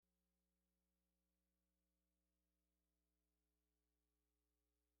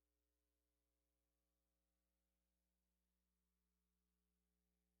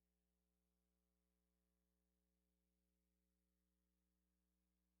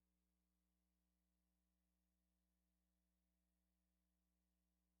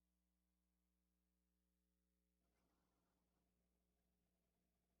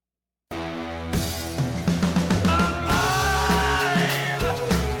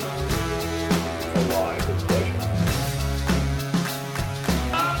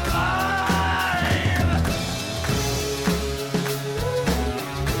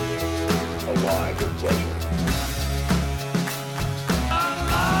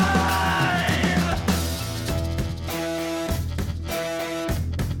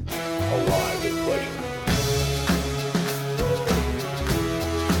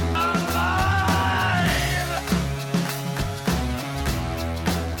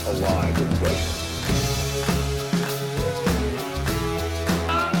alive with pleasure.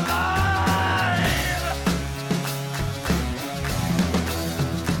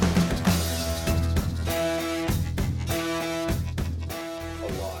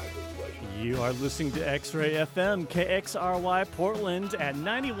 You are listening to X-Ray FM, KXRY Portland at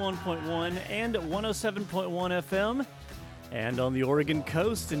 91.1 and 107.1 FM, and on the Oregon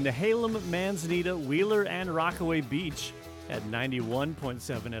coast in Nehalem, Manzanita, Wheeler, and Rockaway Beach at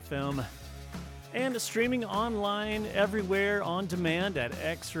 91.7 FM, and streaming online everywhere on demand at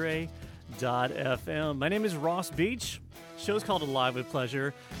xray.fm. My name is Ross Beach. The show's called Alive with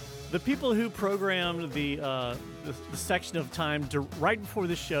Pleasure. The people who programmed the section of time right before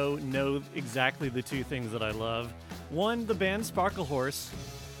the show know exactly the two things that I love. One, the band Sparkle Horse,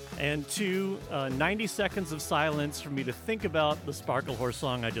 and two, 90 seconds of silence for me to think about the Sparkle Horse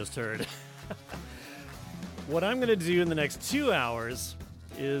song I just heard. What I'm going to do in the next 2 hours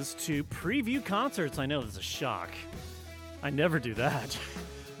is to preview concerts. I know, it's a shock. I never do that.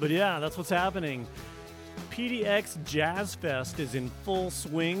 But yeah, that's what's happening. PDX Jazz Fest is in full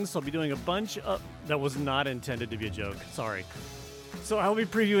swing, so I'll be doing a bunch of... That was not intended to be a joke. Sorry. So I'll be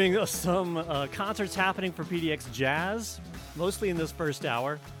previewing some concerts happening for PDX Jazz, mostly in this first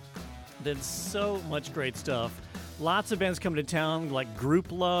hour. There's so much great stuff. Lots of bands coming to town, like Group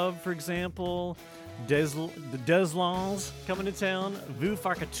Love, for example. The Deslons coming to town. Vu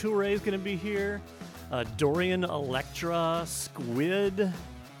Farcature is going to be here. Dorian Electra, Squid,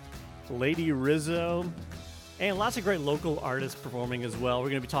 Lady Rizzo, and lots of great local artists performing as well. We're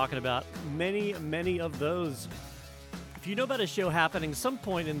going to be talking about many of those. If you know about a show happening some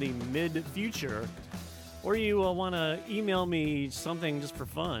point in the mid-future, or you want to email me something just for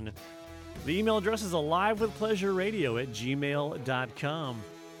fun, the email address is alivewithpleasureradio@gmail.com.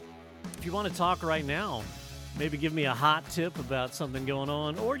 If you want to talk right now, maybe give me a hot tip about something going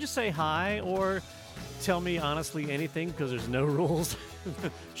on, or just say hi, or tell me honestly anything, because there's no rules.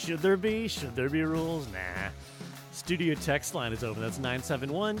 Should there be rules? Nah. Studio text line is open. That's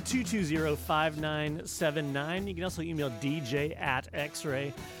 971-220-5979. You can also email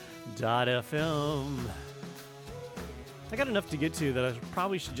dj@xray.fm. I got enough to get to that I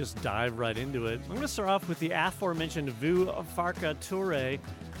probably should just dive right into it. I'm going to start off with the aforementioned Vu Farcature.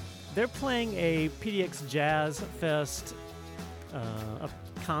 They're playing a PDX Jazz Fest a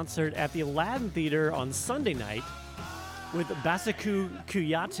concert at the Aladdin Theater on Sunday night, with Basiku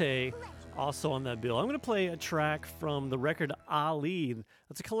Kuyate also on that bill. I'm going to play a track from the record Ali.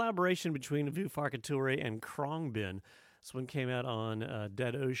 That's a collaboration between Vu Farcature and Khruangbin. This one came out on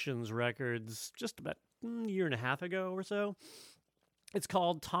Dead Oceans Records just about a year and a half ago or so. It's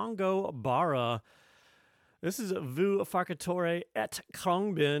called Tango Bara. This is Vu Farcature et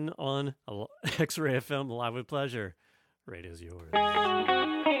Khruangbin on X-Ray FM, Live with Pleasure. Radio's yours.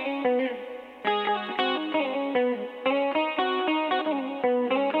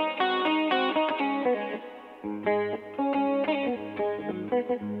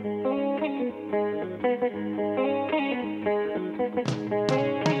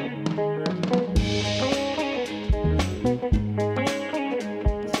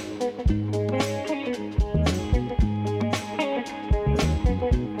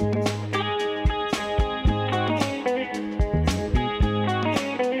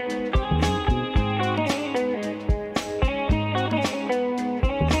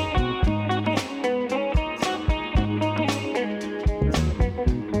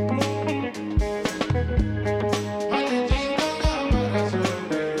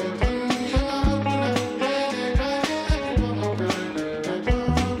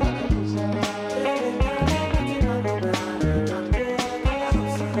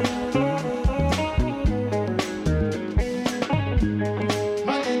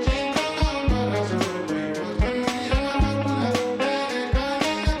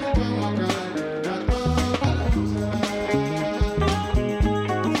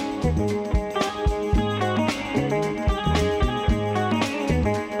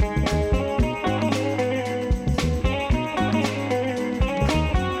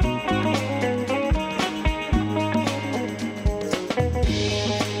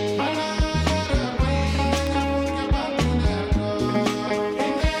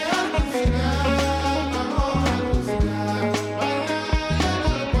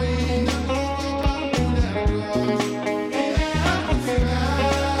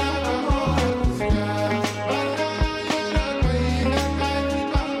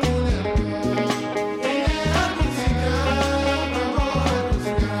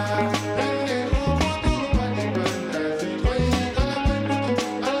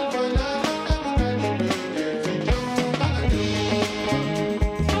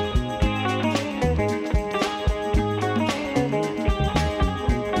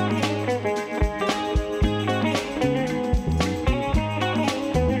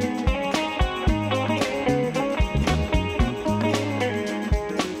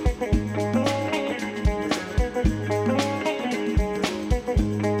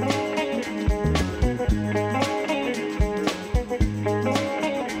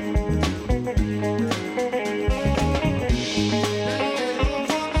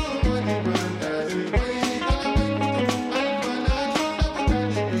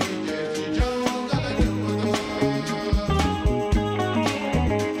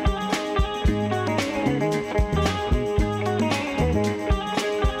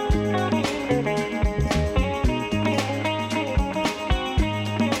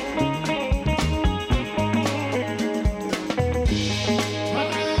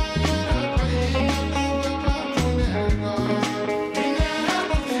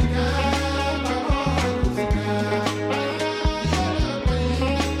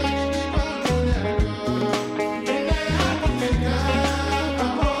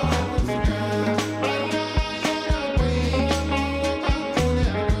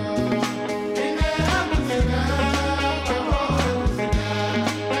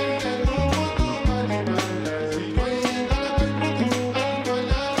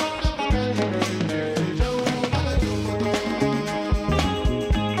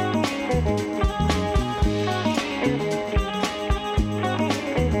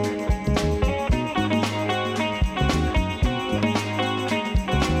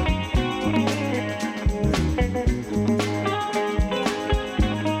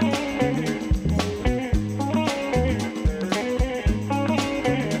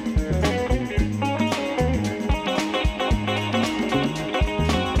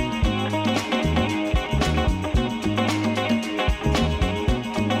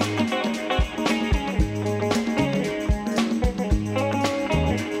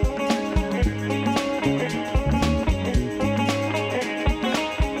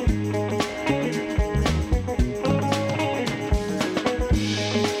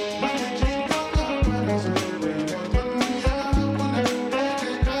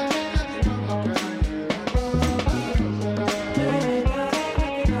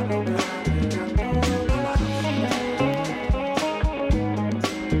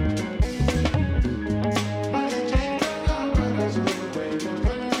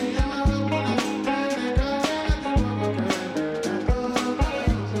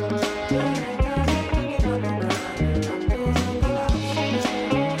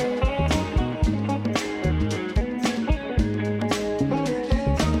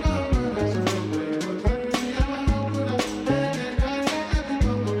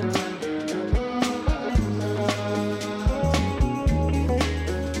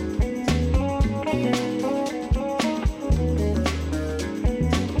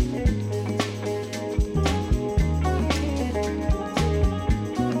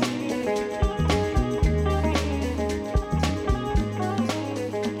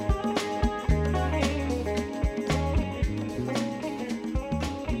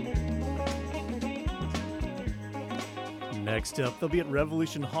 Next up, they'll be at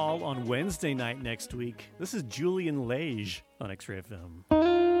Revolution Hall on Wednesday night next week. This is Julian Lage on X-Ray FM.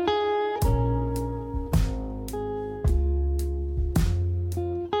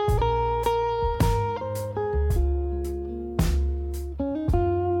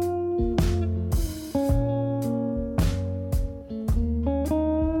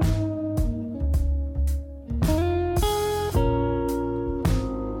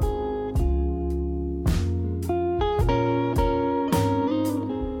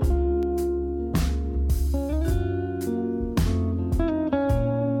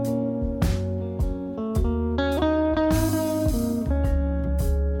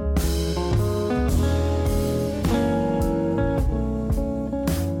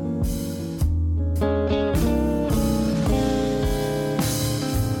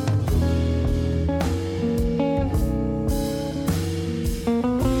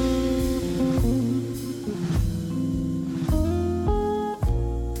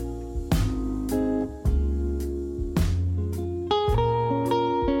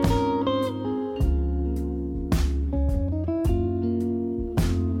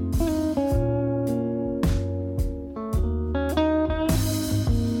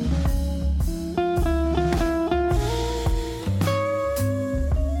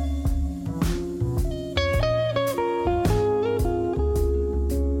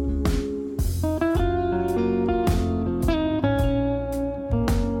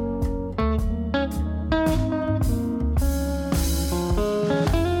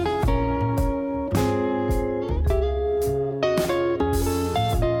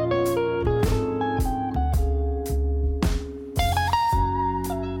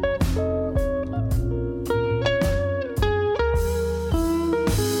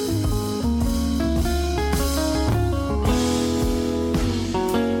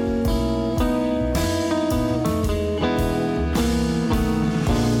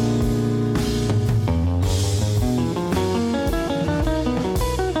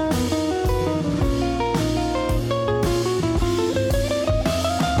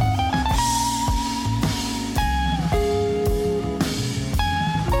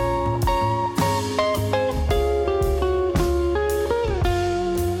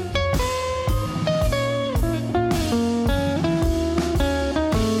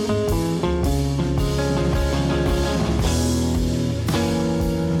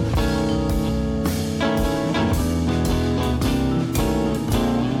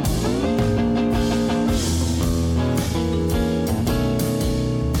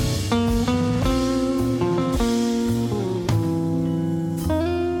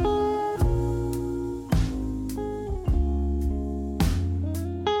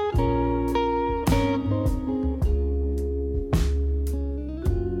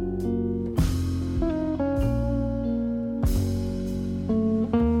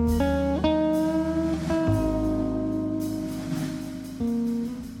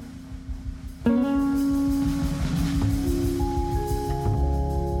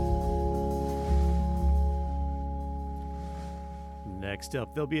 Next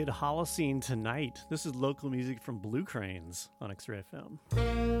up, they'll be at Holocene tonight. This is local music from Blue Cranes on X-Ray FM.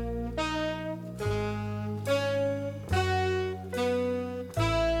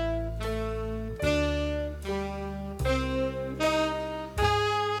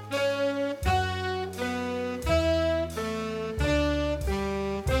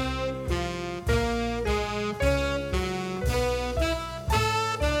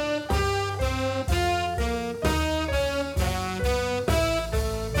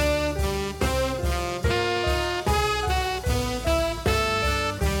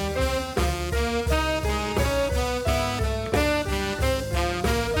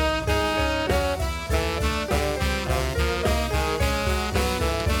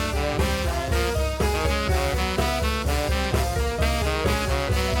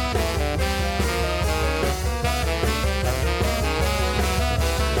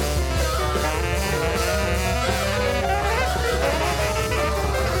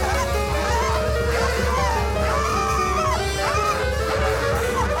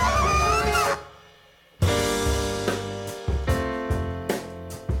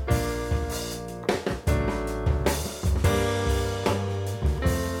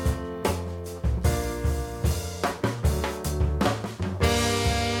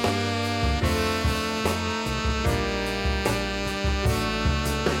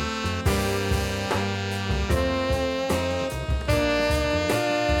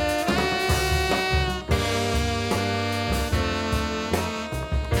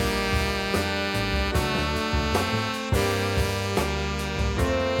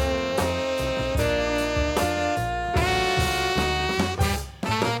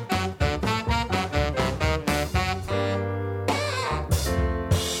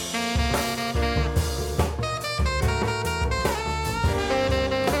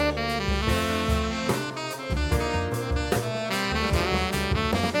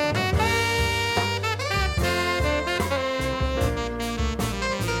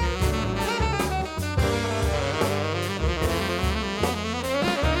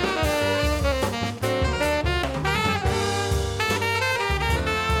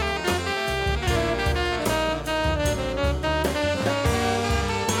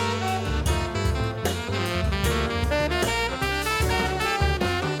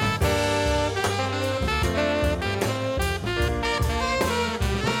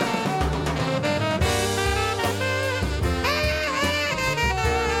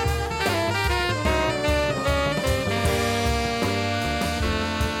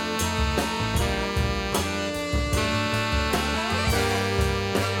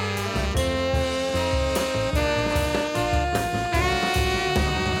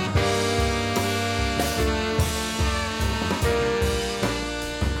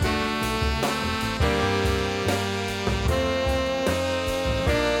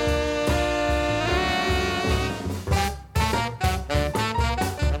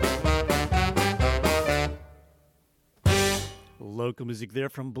 Local music there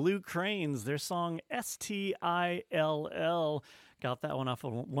from Blue Cranes. Their song Still. Got that one off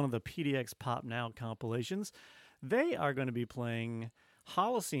of one of the PDX Pop Now compilations. They are going to be playing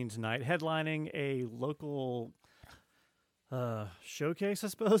Holocene tonight, headlining a local showcase, I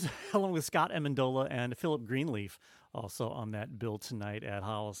suppose, along with Scott Amendola and Philip Greenleaf, also on that bill tonight at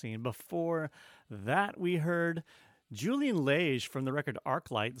Holocene. Before that, we heard Julian Lage from the record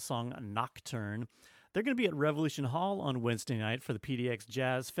Arclight, the song Nocturne. They're going to be at Revolution Hall on Wednesday night for the PDX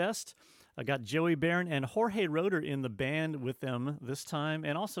Jazz Fest. I got Joey Barron and Jorge Roeder in the band with them this time,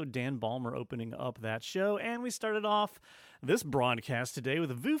 and also Dan Ballmer opening up that show. And we started off this broadcast today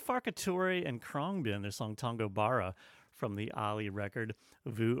with Vu Farcatore and Krongbin, their song Tango Barra from the Ali record.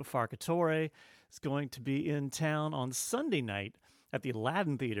 Vu Farcatore is going to be in town on Sunday night at the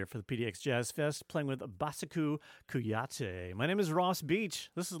Aladdin Theater for the PDX Jazz Fest, playing with Basaku Kuyate. My name is Ross Beach.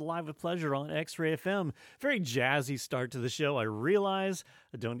 This is Live with Pleasure on X-Ray FM. Very jazzy start to the show. I realize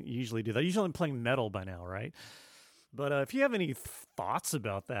I don't usually do that. Usually I'm playing metal by now, right? But if you have any thoughts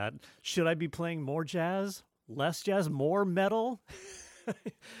about that, should I be playing more jazz, less jazz, more metal?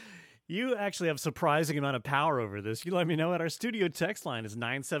 You actually have surprising amount of power over this. You let me know at our studio text line is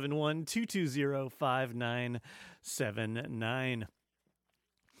 971-220-5979.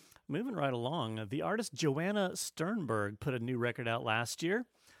 Moving right along, the artist Joanna Sternberg put a new record out last year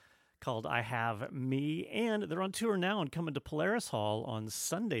called I Have Me, and they're on tour now and coming to Polaris Hall on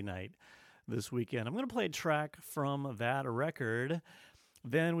Sunday night this weekend. I'm going to play a track from that record.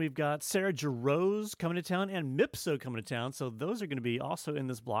 Then we've got Sarah Jarosz coming to town and Mipso coming to town, so those are going to be also in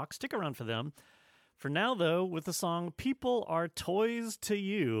this block. Stick around for them. For now, though, with the song People Are Toys to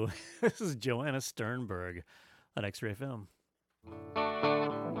You, this is Joanna Sternberg on X-Ray FM.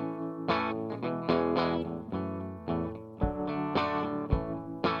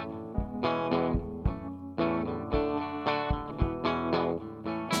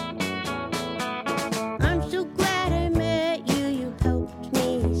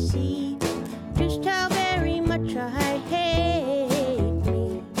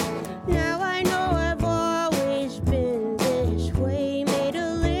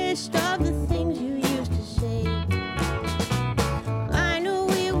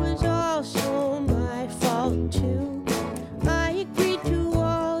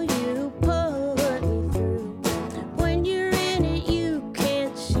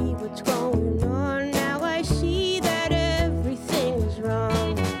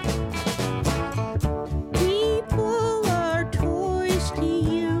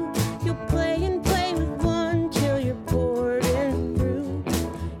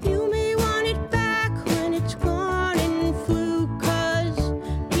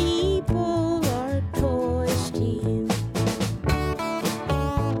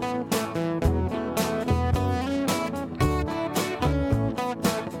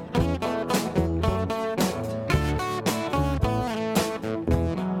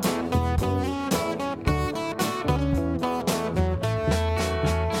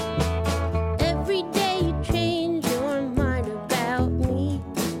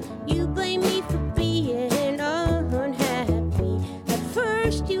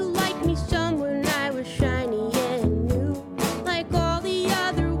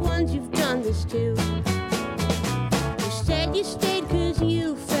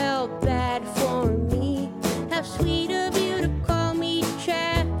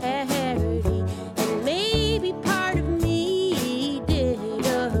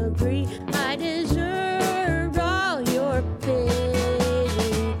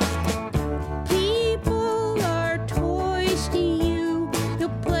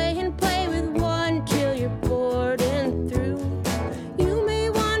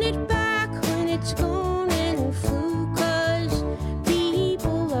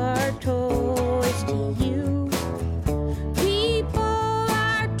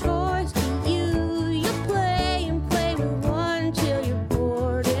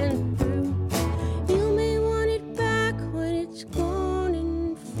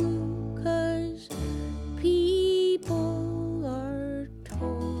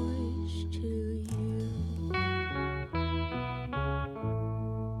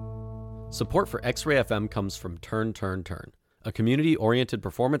 Support for X-Ray FM comes from Turn, Turn, Turn, a community-oriented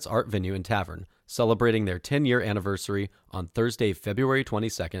performance art venue and tavern celebrating their 10-year anniversary on Thursday, February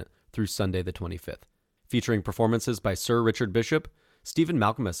 22nd through Sunday the 25th, featuring performances by Sir Richard Bishop, Stephen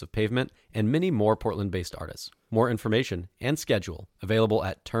Malcolmus of Pavement, and many more Portland-based artists. More information and schedule available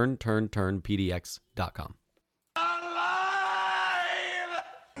at turnturnTurnPDX.com. Alive!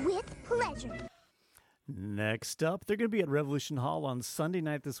 With pleasure. Next up, they're going to be at Revolution Hall on Sunday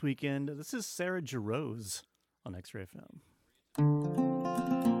night this weekend. This is Sarah Jarosz on X-Ray FM. Build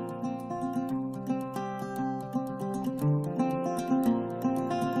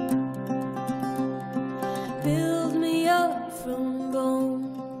me up from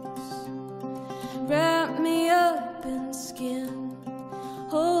bones, wrap me up in skin,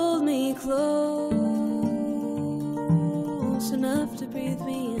 hold me close enough to breathe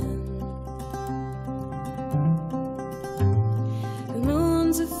me in. The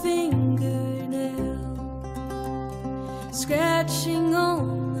moon's a fingernail, scratching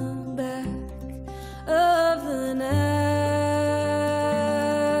on the back of the night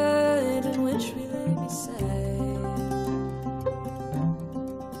in which we lay beside.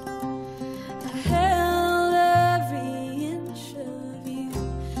 I held every inch of you,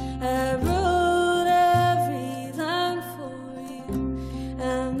 I wrote every line for you,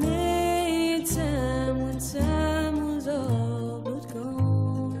 I made time when time was all but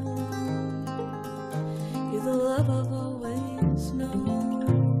gone. You're the love I've always known.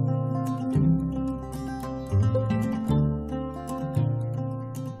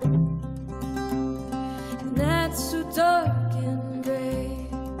 The nights so dark and gray,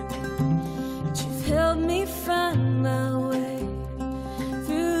 but you've helped me find my way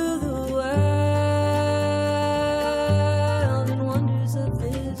through the wild and wonders of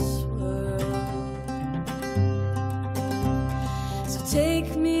this world. So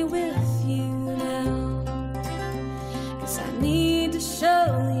take me with you now, 'cause I need to show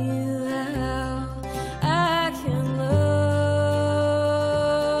you how I can love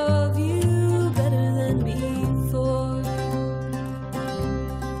you better than before.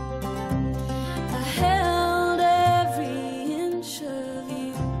 I held every inch of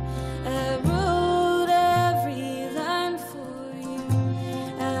you, I wrote every line for you,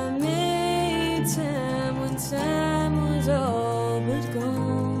 I made time when time was all but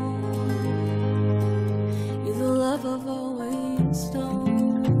gone. You're the love I've always known.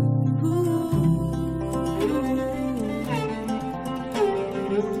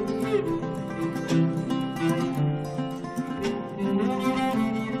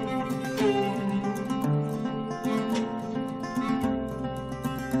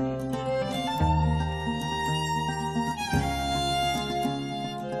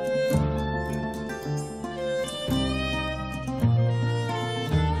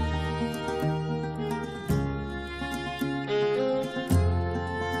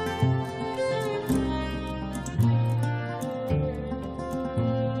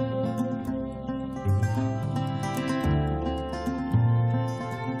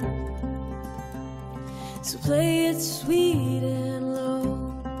 So play it sweet and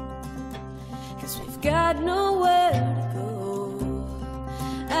low, 'cause we've got nowhere to go.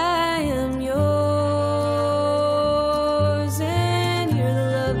 I am yours and you're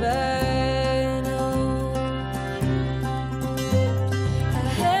the love I know. I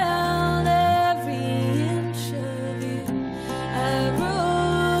held every inch of you, I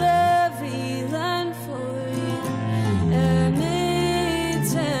wrote every line for you, I made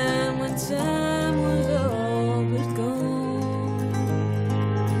time when time was all but gone.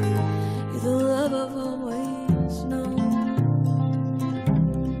 You're the love I've always known.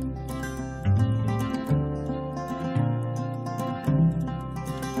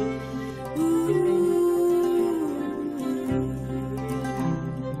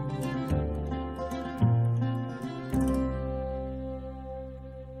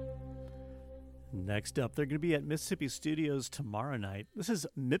 Next up, they're going to be at Mississippi Studios tomorrow night. This is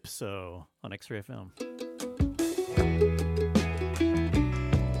Mipso on X-Ray FM.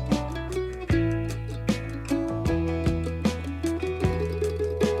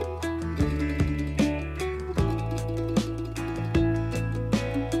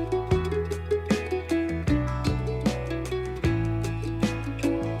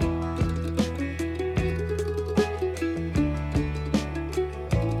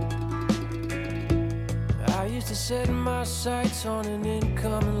 I used to set my sights on an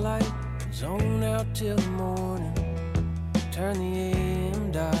incoming light, zone out till the morning, turn the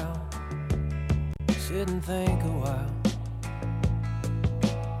AM dial, sit and think a while.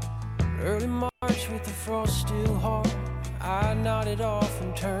 Early March with the frost still hard, I nodded off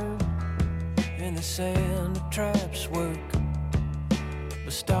and turned in the sand of traps work,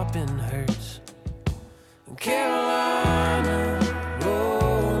 but stopping hurts. In Carolina,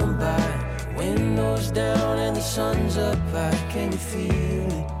 rolling by, windows down and the sun's up high. Can you feel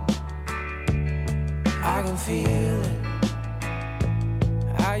it? I can feel it.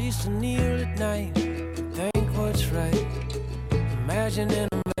 I used to kneel at night, think what's right, imagining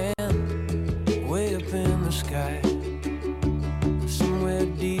a man way up in the sky, somewhere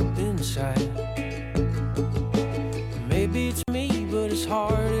deep inside. Maybe it's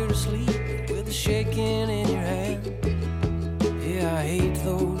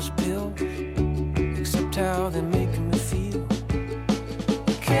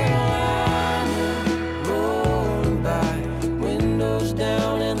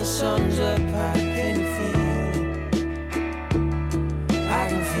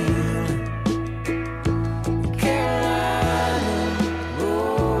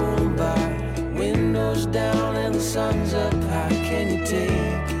sun's up high. Can you take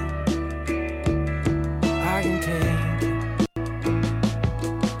it? I can take it.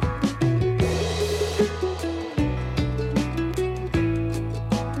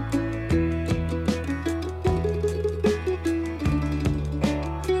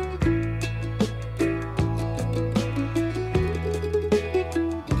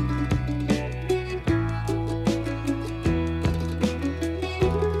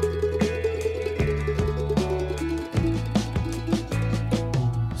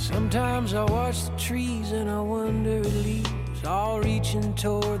 Sometimes I watch the trees and I wonder at leaves all reaching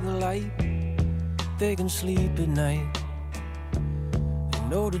toward the light. They can sleep at night. They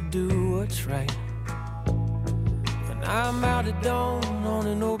know to do what's right. When I'm out at dawn on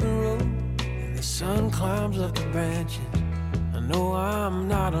an open road and the sun climbs up the branches, I know I'm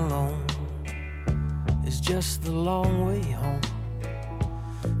not alone. It's just the long way home.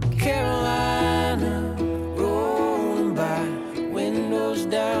 Carolina, rolling by, windows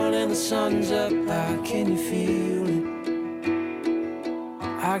down and the sun's up high. Can you feel it?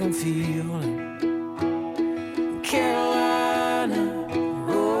 I can feel it. Carolina,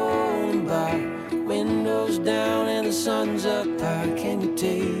 rolling by, windows down and the sun's up high. Can you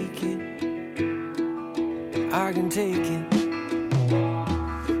take it? I can take it.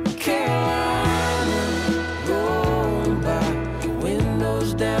 Carolina, rolling by,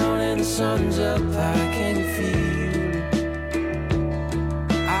 windows down and the sun's up high. Can you feel it?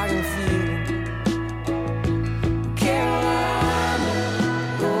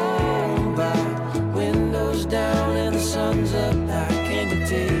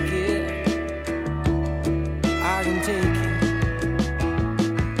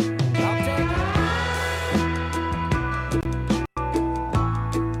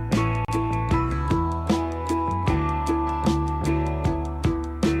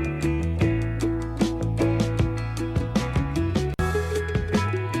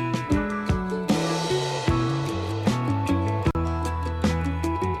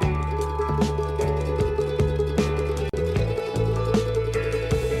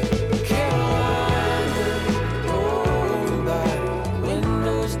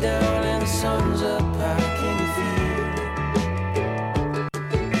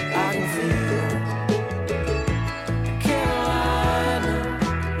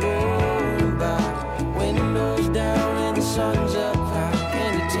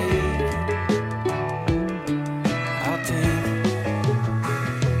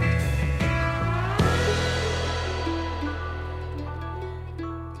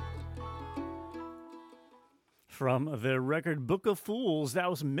 From the record Book of Fools, that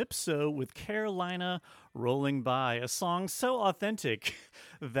was Mipso with Carolina Rolling By, a song so authentic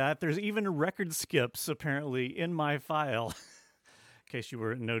that there's even record skips apparently in my file. In case you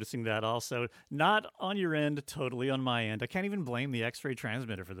were noticing that also. Not on your end, totally on my end. I can't even blame the X-Ray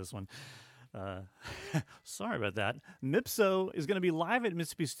transmitter for this one. Sorry about that. Mipso is going to be live at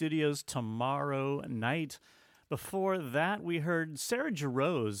Mississippi Studios tomorrow night. Before that, we heard Sarah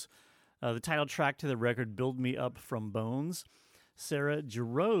Jarosz, the title track to the record, Build Me Up From Bones. Sarah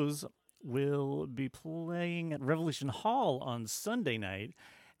Jarosz will be playing at Revolution Hall on Sunday night.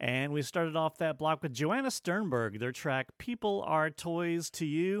 And we started off that block with Joanna Sternberg, their track, People Are Toys to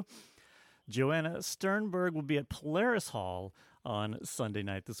You. Joanna Sternberg will be at Polaris Hall on Sunday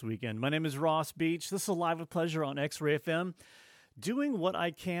night this weekend. My name is Ross Beach. This is Live with Pleasure on X-Ray FM. Doing what I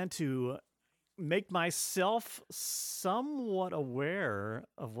can to make myself somewhat aware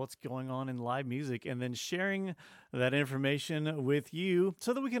of what's going on in live music and then sharing that information with you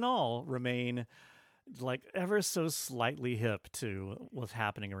so that we can all remain like ever so slightly hip to what's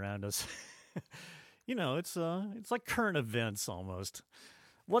happening around us. You know, it's like current events almost.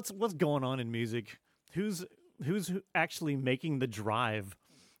 What's going on in music? Who's actually making the drive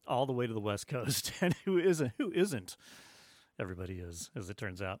all the way to the West Coast and who isn't? Everybody is, as it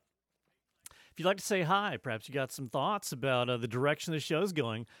turns out. If you'd like to say hi, perhaps you got some thoughts about the direction the show's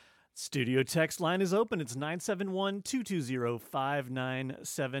going, studio text line is open. It's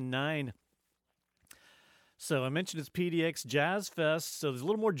 971-220-5979. So I mentioned it's PDX Jazz Fest, so there's a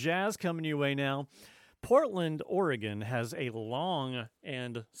little more jazz coming your way now. Portland, Oregon has a long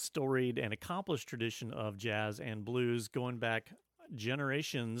and storied and accomplished tradition of jazz and blues going back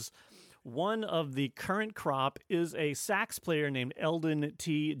generations. One of the current crop is a sax player named Eldon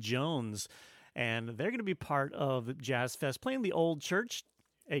T. Jones, and they're going to be part of Jazz Fest, playing the Old Church,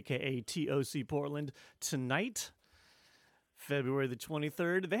 a.k.a. TOC Portland, tonight, February the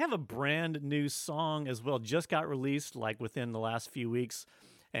 23rd. They have a brand new song as well, just got released like within the last few weeks,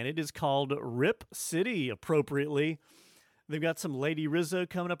 and it is called Rip City, appropriately. They've got some Lady Rizzo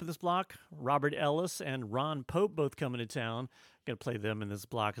coming up in this block. Robert Ellis and Ron Pope both coming to town. Going to play them in this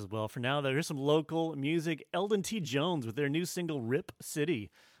block as well. For now, there's some local music. Eldon T. Jones with their new single, Rip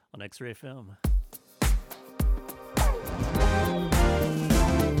City, on X-Ray FM.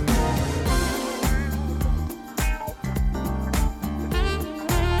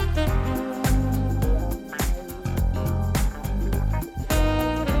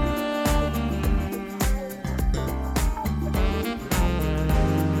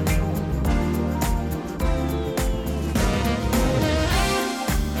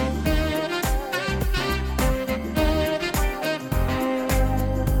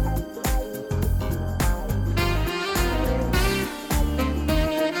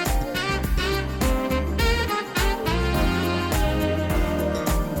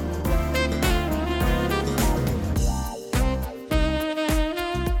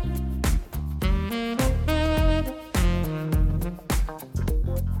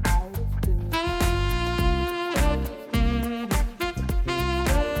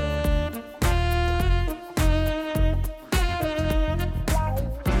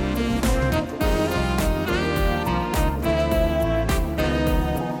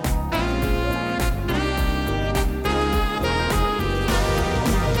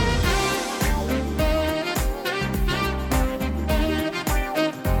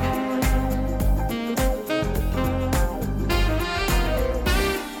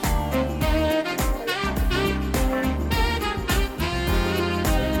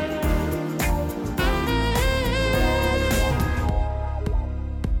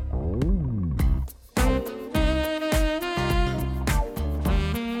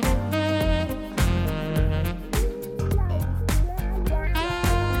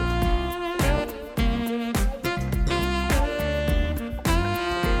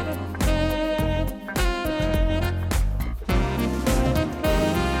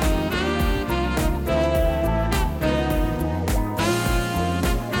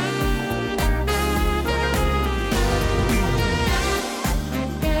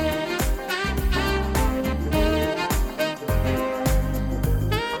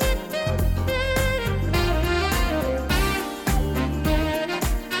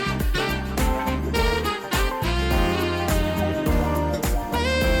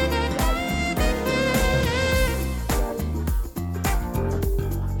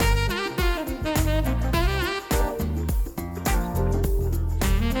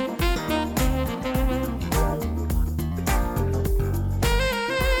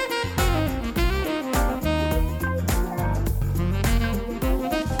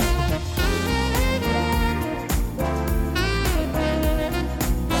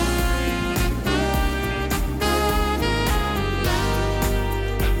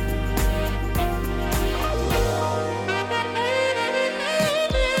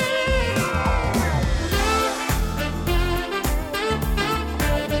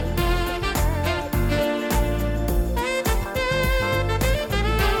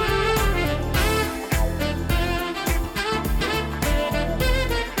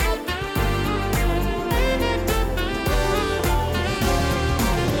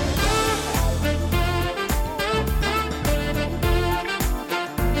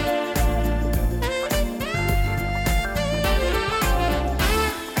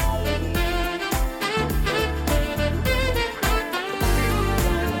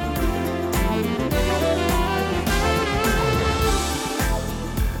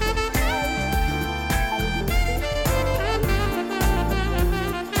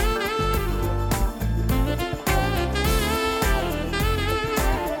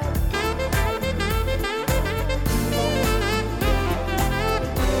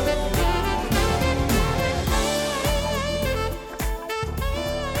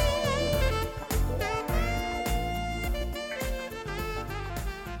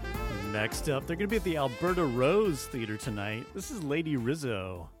 Next up, they're going to be at the Alberta Rose Theater tonight. This is Lady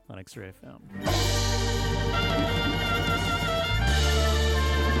Rizzo on X-Ray FM.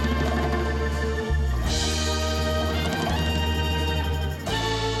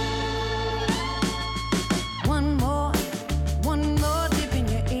 One more dip in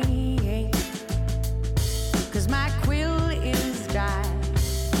your ink, 'cause my quill is dry,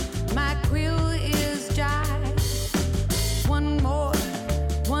 my quill is dry. One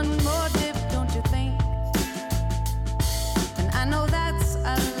more dip, don't you think? And I know that's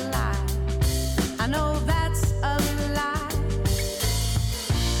a lie, I know that's a lie.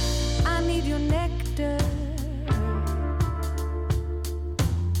 I need your nectar,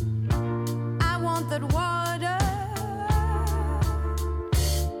 I want that water,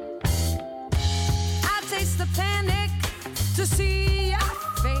 I taste the panic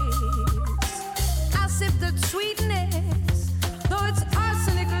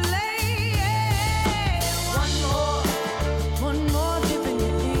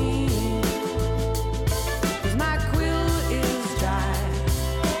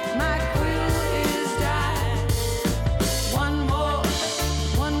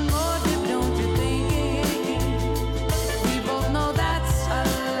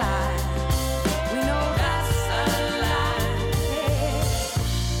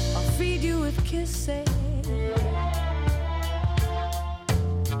be sad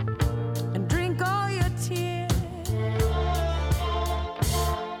and drink all your tears.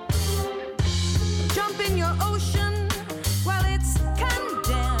 Jump in your ocean while it's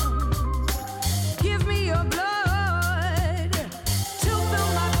condemned. Give me your blood to fill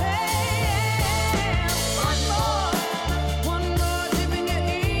my pain. One more dip in your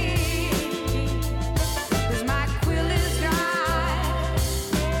ink, 'cause my quill is dry.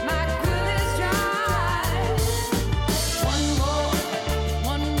 My quill is dry.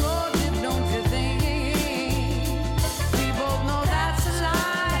 One more dip, don't you think? We both know that's a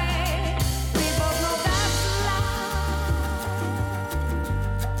lie. We both know that's a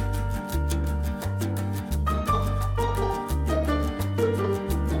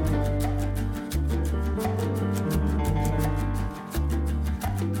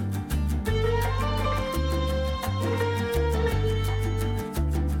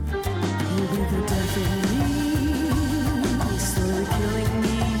You'll be the death of me, slowly killing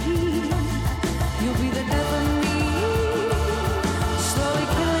me. You'll be the death of me, slowly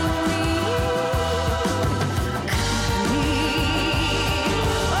killing me. Come to me,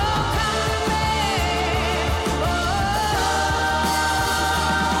 oh come to me,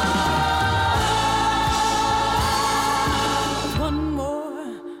 oh.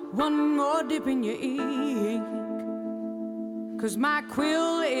 One more dip in your ink, 'cause my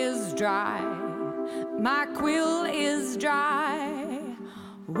quill is dry. My quill is dry.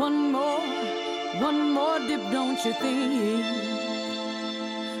 One more dip, don't you think?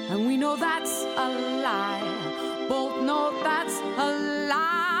 And we know that's a lie. Both know that's a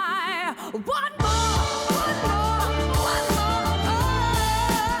lie. One more, one more, one more.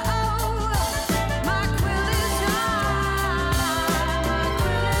 Oh, my quill is dry. My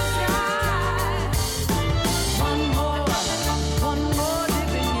quill is dry. One more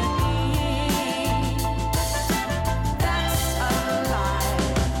dip in your ink. That's a lie.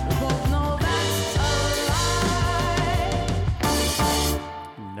 We both know that's a lie.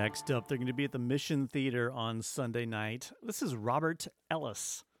 Next up, they're going to be at the Mission Theater on Sunday night. This is Robert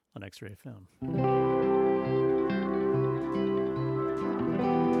Ellis on X-Ray FM.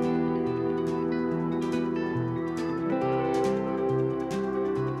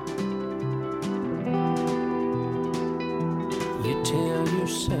 You tell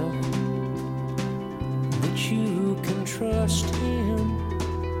yourself that you can trust him,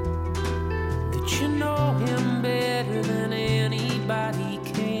 that you know him better than anybody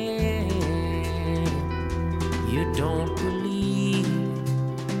can. You don't believe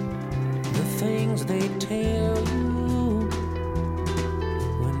the things they tell you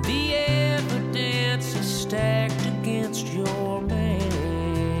when the evidence is stacked against your man.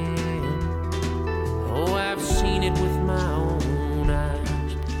 Oh, I've seen it with my own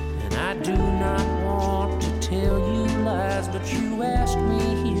eyes, and I do not want to tell you lies, but you asked me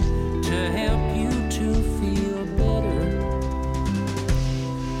here to help you to feel better.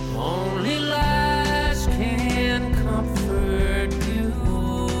 Only lies can comfort you.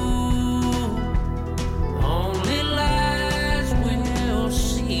 Only lies will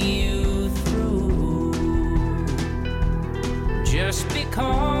see you through. Just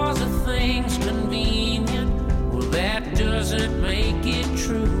because a thing's convenient, well, that doesn't make it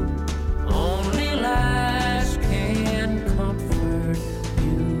true. Only lies can comfort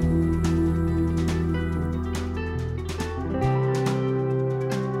you.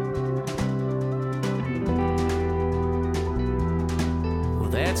 Well,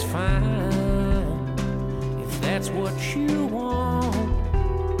 that's fine if that's what you want.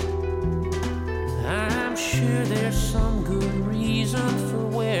 I'm sure there's some good reason for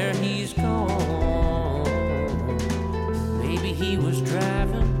where he's gone. Maybe he was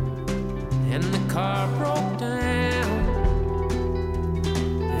driving and the car broke down,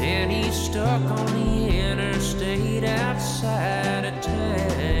 and he's stuck on the interstate outside of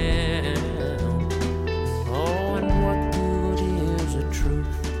town. Oh, and what good is a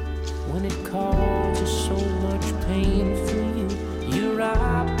truth when it causes so much pain for you? Your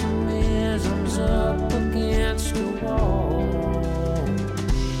optimism's up against a wall.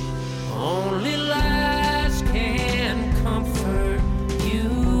 Only lies can comfort you.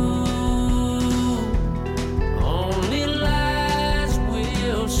 Only lies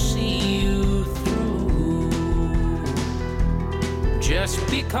will see you through. Just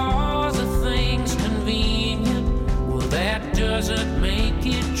because a thing's convenient, well, that doesn't make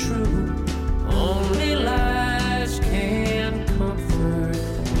it true. Only lies can comfort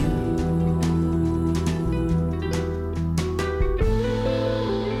you.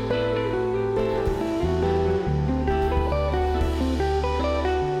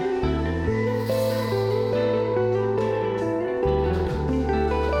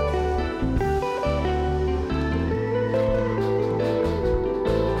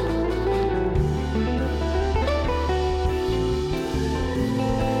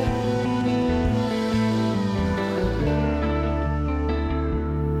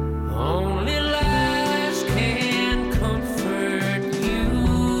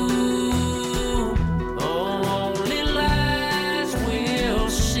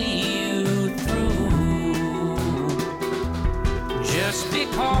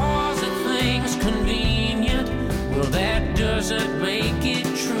 because it thinks convenient. Well, that doesn't make it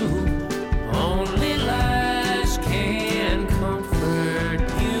true. Only lies can comfort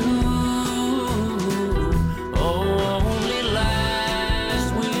you. Only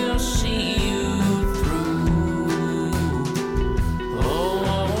lies will see you through.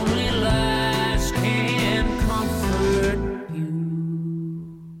 Only lies can comfort you.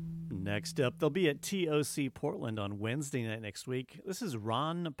 Next up, they'll be at TOC Portland on Wednesday night next week. This is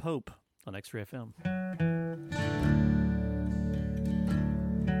Ron Pope on X-Ray FM.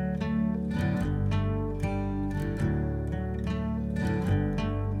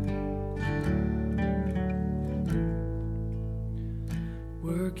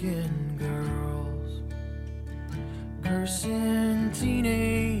 Working girls cursing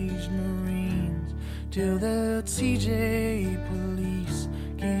teenage Marines till the TJ police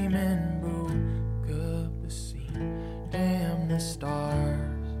came and broke up the scene. Damn the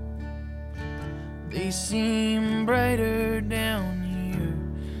stars, they seem brighter down here.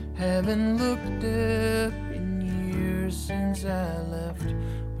 Haven't looked up in years since I left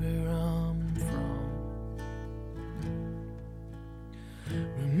where I'm from.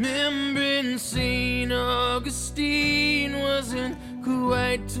 Remembering St. Augustine wasn't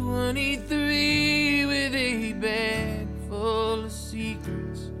quite 23 with a bag full of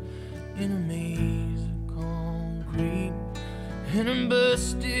secrets in a maze of concrete and a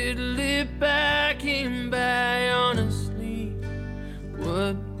busted lip. I came by honestly.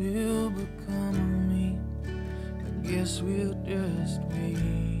 What will become of me? I guess we'll just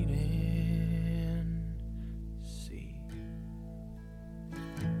wait and see.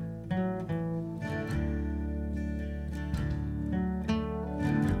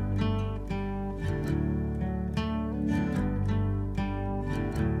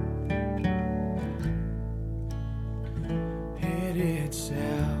 Headed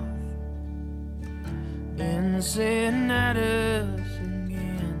south, Ensenadas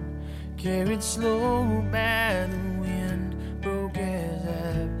again, carried slow by the wind, broke as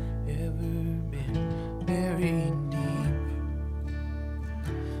I've ever been, buried deep.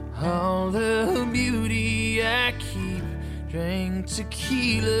 All the beauty I keep, drank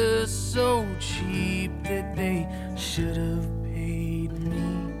tequila so cheap that they should have paid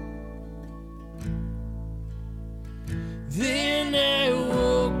me. Then I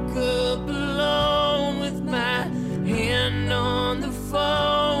woke up alone with my hand on the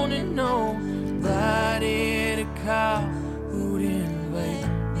phone and nobody to call who'd invite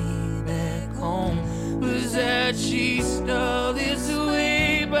me back home. Was I chased all this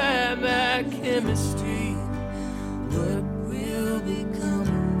way by my chemistry? What will become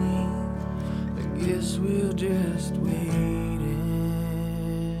of me? I guess we'll just wait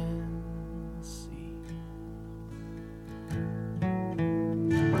and see.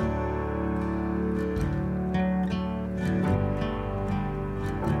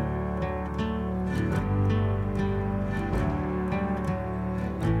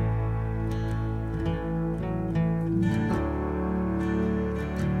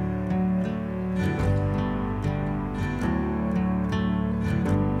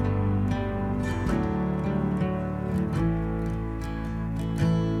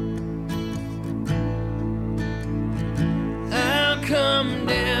 Come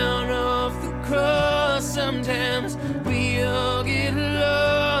down off the cross. Sometimes we all get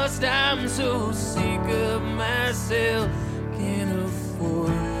lost. I'm so sick of myself, can't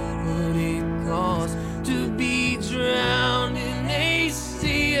afford what it costs to be drowned in a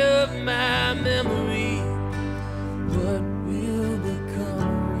sea of my memory. What will become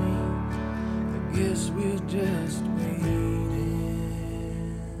of me? I guess we'll just wait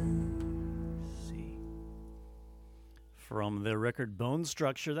and see. From the record Bone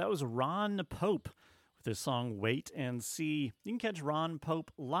Structure, that was Ron Pope with his song Wait and See. You can catch Ron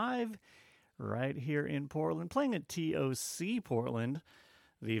Pope live right here in Portland, playing at TOC Portland,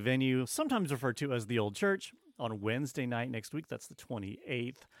 the venue sometimes referred to as the Old Church, on Wednesday night next week. That's the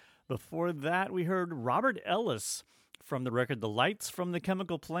 28th. Before that, we heard Robert Ellis from the record The Lights from the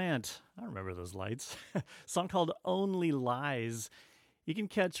Chemical Plant. I remember those lights. Song called Only Lies. You can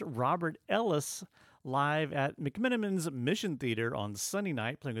catch Robert Ellis live at McMenamin's Mission Theater on Sunday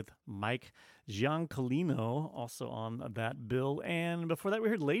night, playing with Mike Giancolino, also on that bill. And before that, we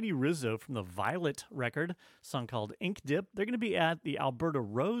heard Lady Rizzo from the Violet record, song called Ink Dip. They're going to be at the Alberta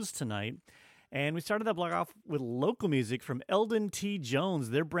Rose tonight. And we started that block off with local music from Eldon T. Jones,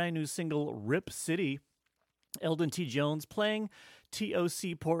 their brand new single, Rip City. Eldon T. Jones playing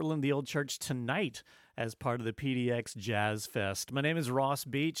TOC Portland, the Old Church, tonight as part of the PDX Jazz Fest. My name is Ross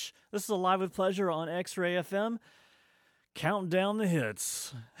Beach. This is Alive with Pleasure on X-Ray FM. counting down the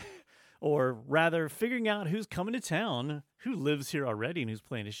hits. Or rather, figuring out who's coming to town, who lives here already and who's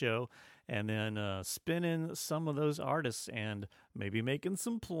playing a show, and then spinning some of those artists and maybe making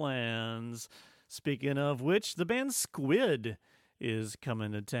some plans. Speaking of which, the band Squid is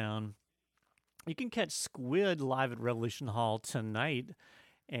coming to town. You can catch Squid live at Revolution Hall tonight,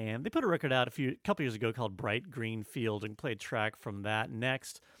 and they put a record out a couple years ago called Bright Green Field, and play a track from that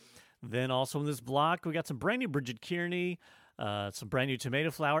next. Then also in this block, we got some brand new Bridget Kearney, some brand new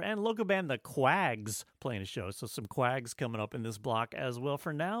Tomato Flower, and local band The Quags playing a show. So some Quags coming up in this block as well.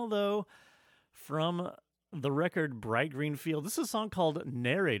 For now, though, from the record Bright Green Field, this is a song called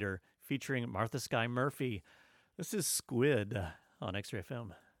Narrator featuring Martha Skye Murphy. This is Squid on X-Ray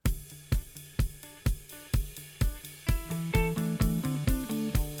FM.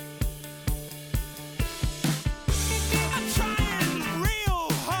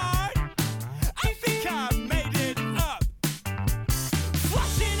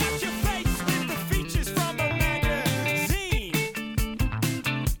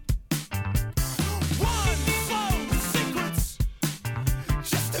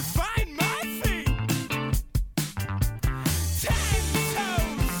 Find my feet. 10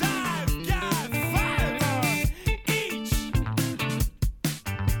 toes.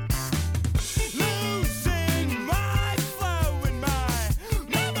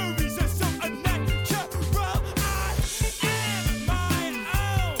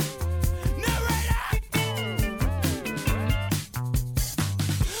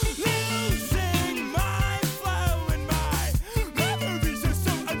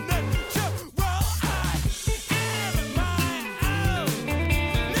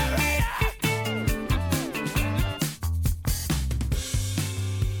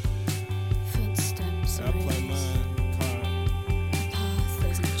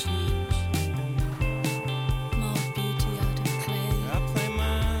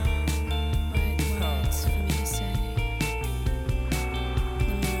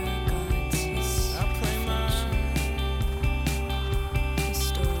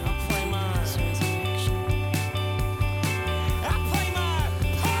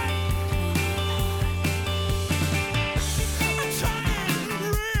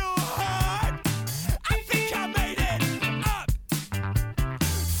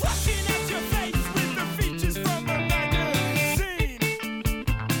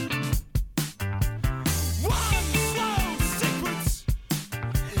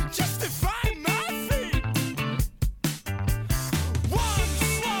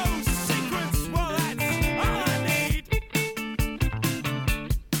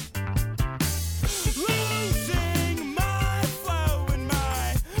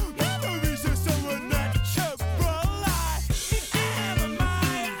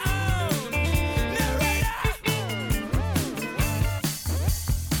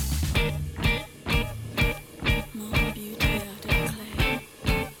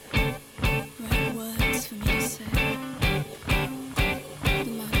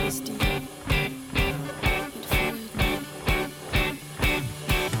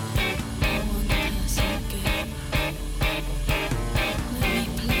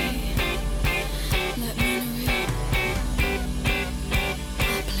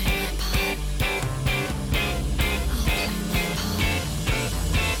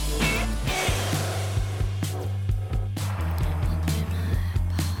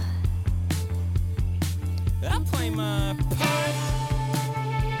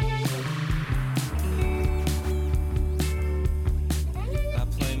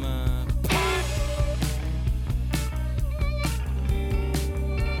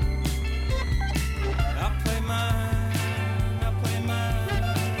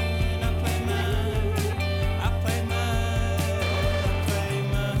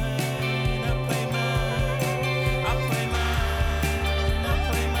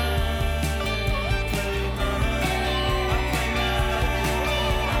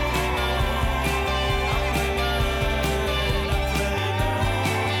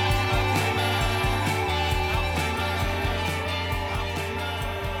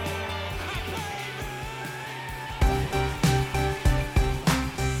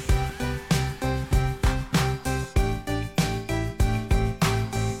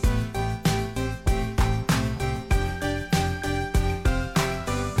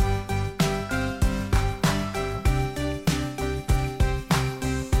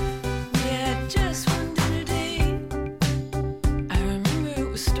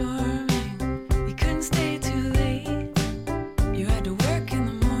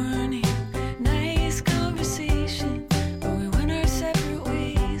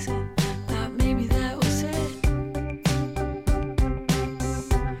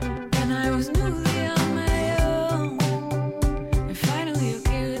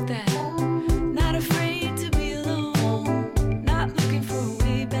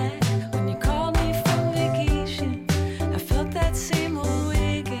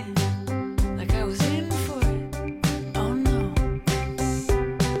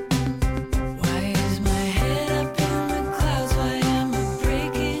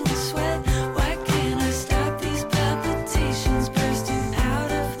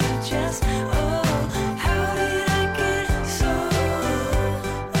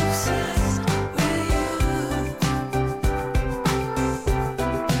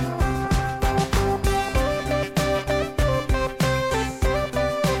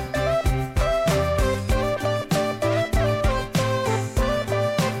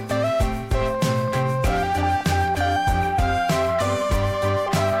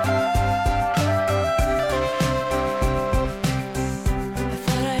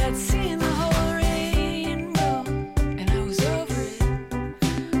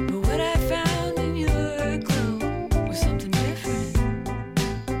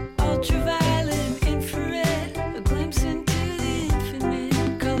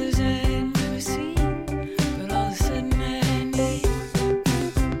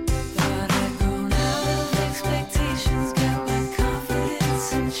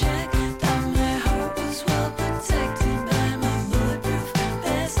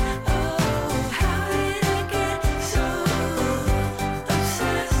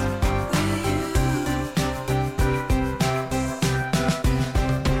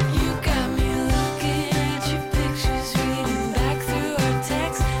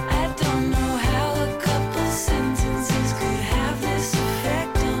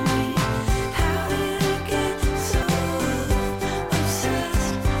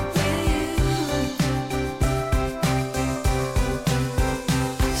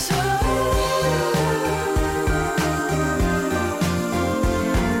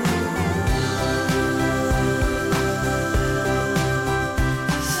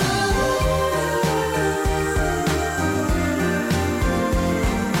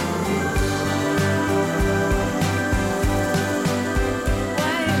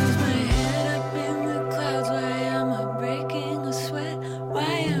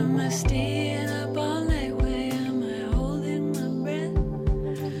 staying up all night? Why am I holding my breath?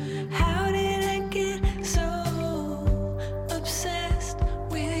 How did I get so obsessed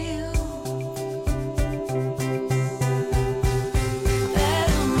with you? That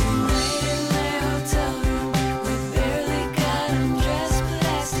night in my hotel room, we barely got undressed, but I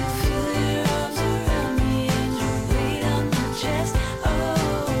still feel your arms around me and your weight on my chest.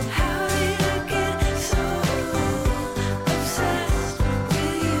 Oh, how did I get so obsessed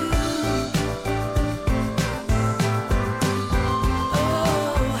with you?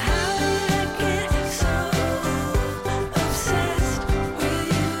 Oh, how did I get so obsessed with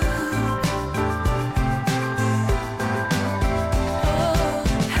you? Oh,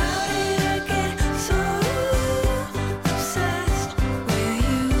 how did I get so obsessed with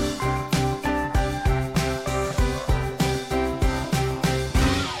you?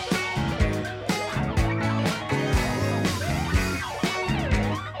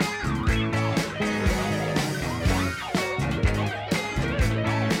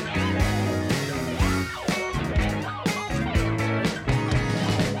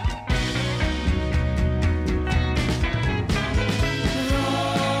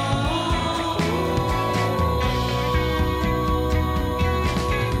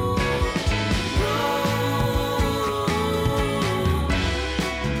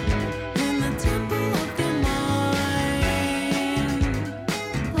 In the temple of the mind,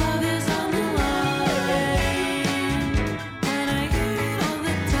 love is on the line, and I hear it all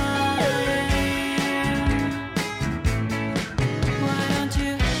the time. Why don't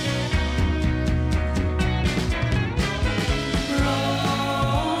you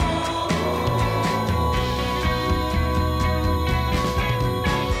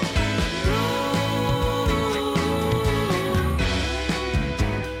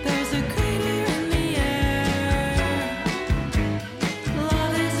There's a crater in the air.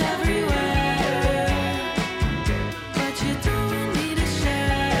 Love is everywhere, but you don't want me to share.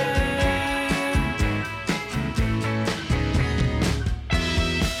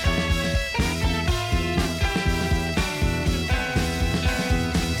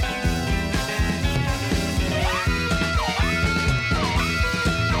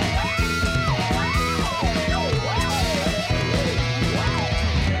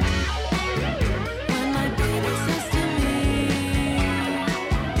 When my baby says to me,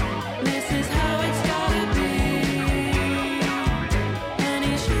 this is how it's gotta be, and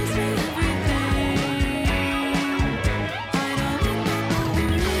he shows me everything, I don't end up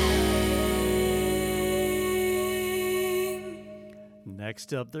worrying.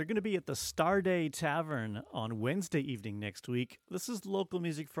 Next up, they're going to be at the Starday Tavern on Wednesday evening next week. This is local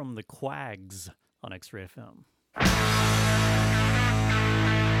music from the Quags on X-Ray FM.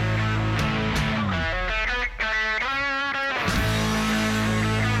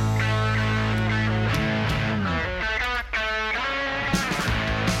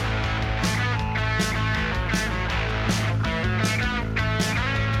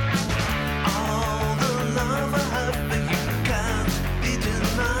 All the love I have for you can't be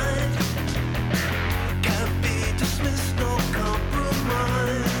denied, can't be dismissed, no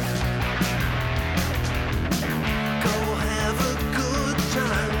compromise. Go have a good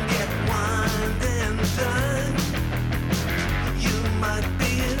time, get wine and dine. You might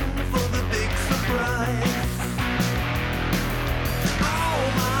be in for the big surprise. All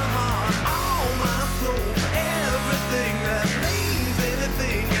my heart, all my soul, everything that means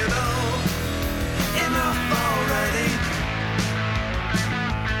anything at all. Enough already.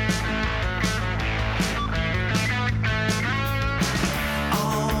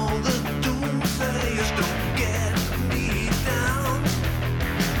 All the doomsayers don't get me down.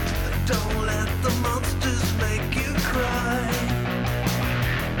 Don't let the monsters make you cry.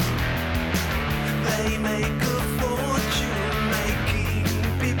 They make a fortune making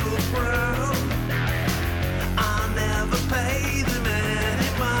people proud. I never pay them any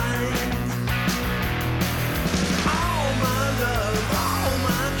mind. All my love, all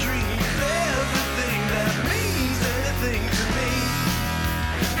my dreams, everything that means anything to me.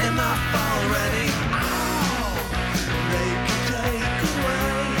 Enough already. Oh, they can take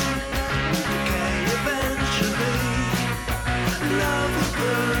away, decay eventually. Love will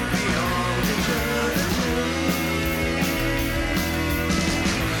burn beyond eternity.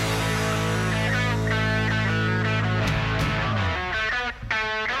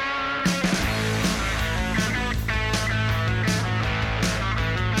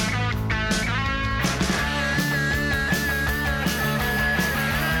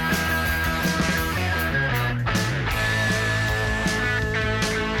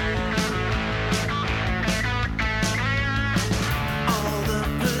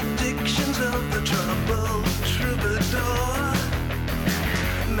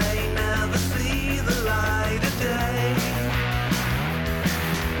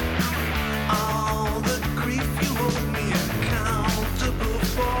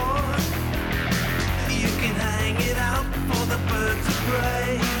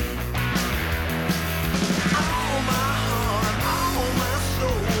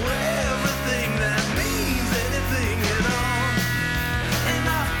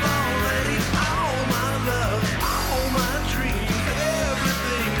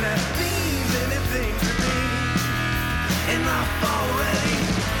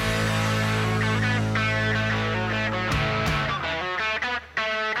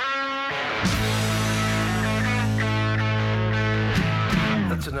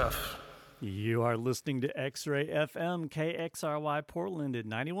 That's enough. You are listening to X-Ray FM, KXRY Portland at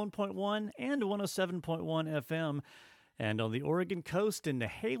 91.1 and 107.1 FM, and on the Oregon coast in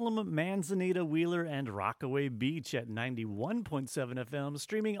Nehalem, Manzanita, Wheeler, and Rockaway Beach at 91.7 FM,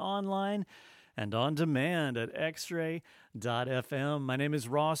 streaming online and on demand at xray.fm. My name is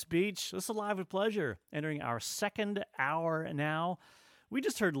Ross Beach. This is Live with Pleasure, entering our second hour now. We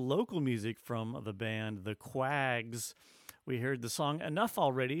just heard local music from the band The Quags. We heard the song Enough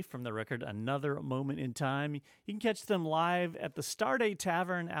Already from the record Another Moment in Time. You can catch them live at the Starday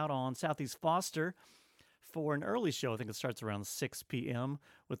Tavern out on Southeast Foster for an early show. I think it starts around 6 p.m.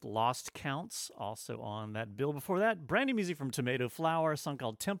 with Lost Counts also on that bill. Before that, brand new music from Tomato Flower, a song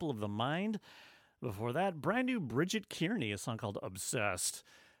called Temple of the Mind. Before that, brand new Bridget Kearney, a song called Obsessed.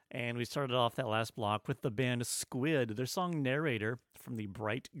 And we started off that last block with the band Squid, their song Narrator from the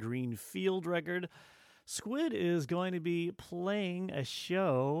Bright Green Field record. Squid is going to be playing a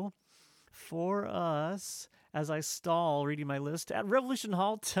show for us as I stall reading my list at Revolution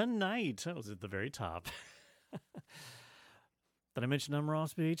Hall tonight. That was at the very top. Did I mention I'm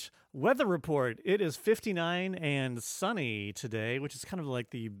Ross Beach? Weather report. It is 59 and sunny today, which is kind of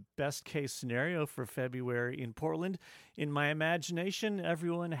like the best case scenario for February in Portland. In my imagination,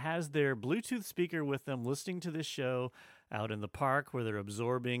 everyone has their Bluetooth speaker with them listening to this show out in the park where they're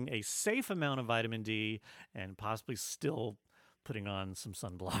absorbing a safe amount of vitamin D and possibly still putting on some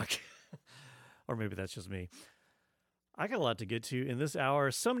sunblock. Or maybe that's just me. I got a lot to get to in this hour.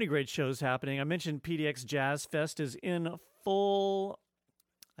 So many great shows happening. I mentioned PDX Jazz Fest is in full,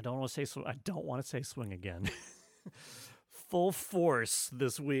 I don't want to say swing again. Full force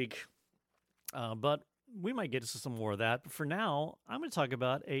this week. But we might get to some more of that. But for now, I'm going to talk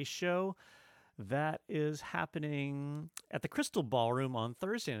about a show that is happening at the Crystal Ballroom on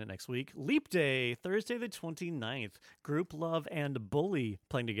Thursday next week. Leap Day, Thursday the 29th. Group Love and Bully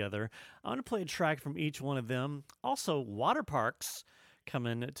playing together. I'm going to play a track from each one of them. Also, Water Parks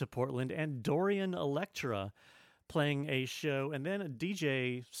coming to Portland, and Dorian Electra playing a show, and then a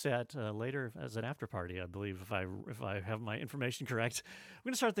DJ set later as an after party, I believe, if I have my information correct. I'm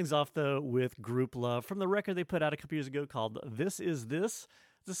going to start things off, though, with Group Love from the record they put out a couple years ago called This Is This.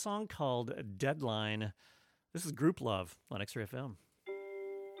 It's a song called Deadline. This is Group Love on X-Ray FM.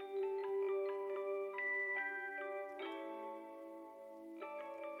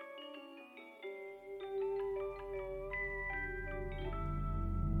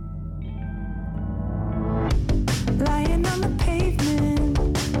 Lying on the pavement,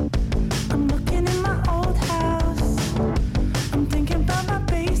 I'm looking in my old house. I'm thinking about my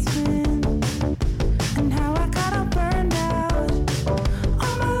basement and how I got all burned out.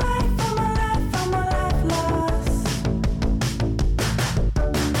 All my life lost.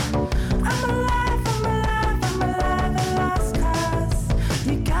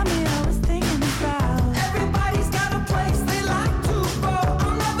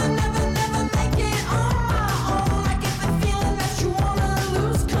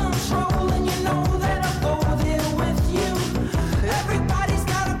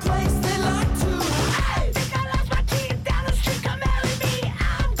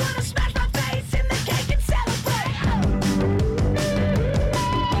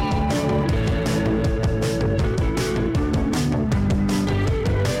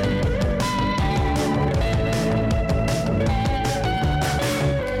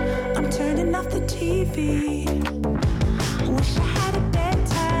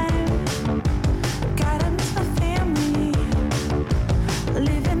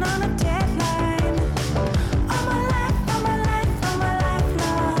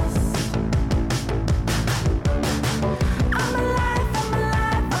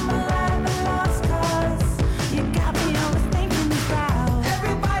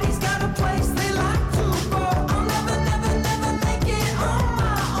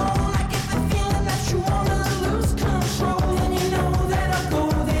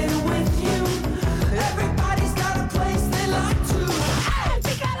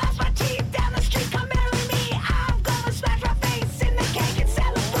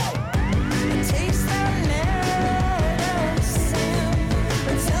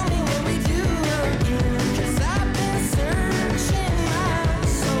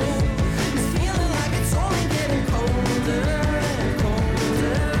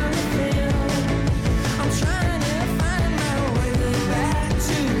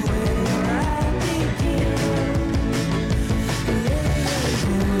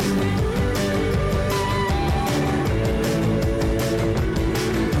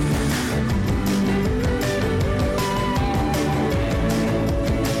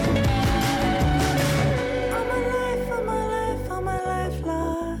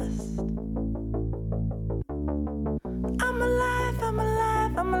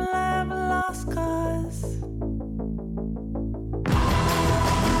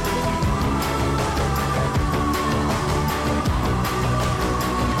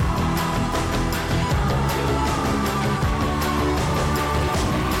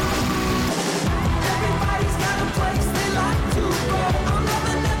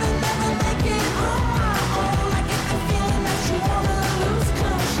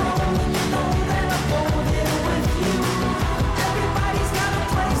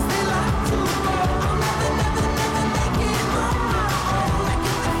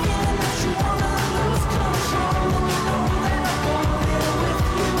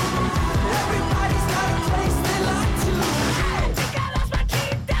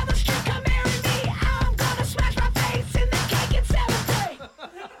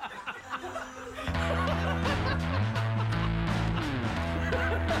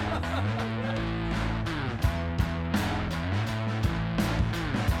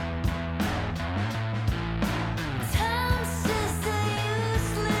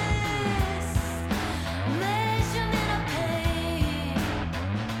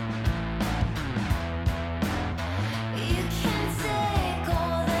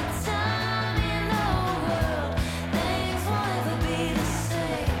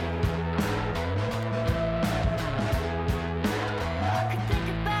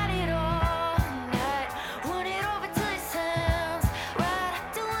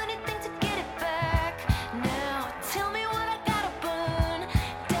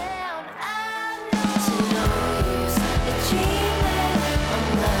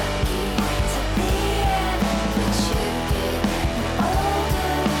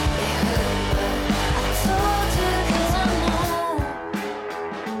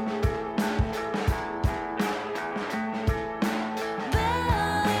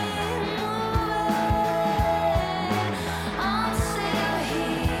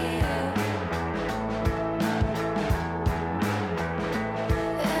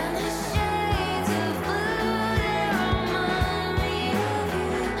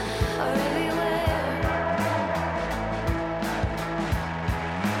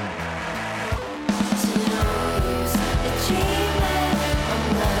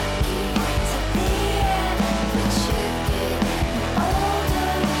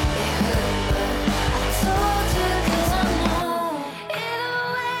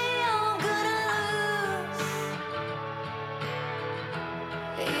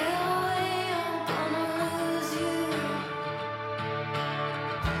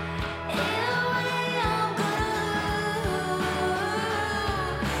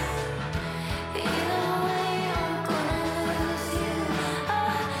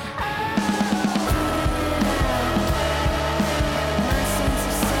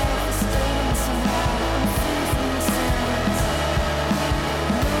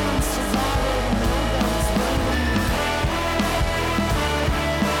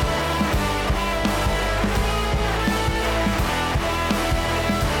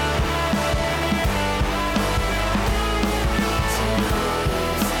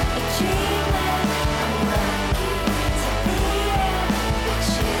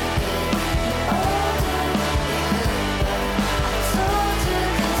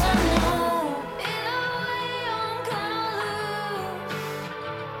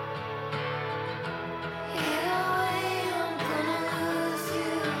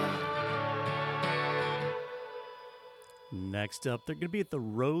 Next up, they're going to be at the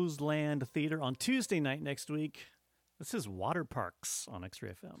Roseland Theater on Tuesday night next week. This is Water Parks on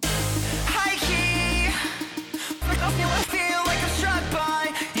X-Ray FM. High key, I feel like I'm struck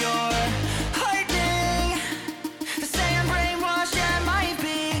by your lightning. They say I'm brainwashed, yeah, it might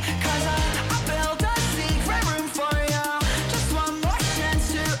be, 'cause I built a secret room for you. Just one more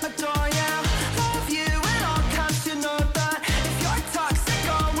chance to adore you. Love you in all caps, you know that. If you're toxic,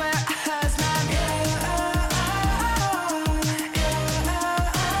 I'll wear a hazmat.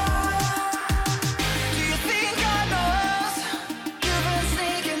 Do you think God knows you've been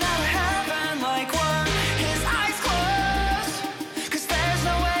sneaking out of heaven like one? His eyes closed, 'cause there's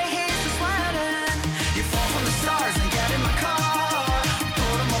no way he's just letting you fall from the stars and get in my car. Go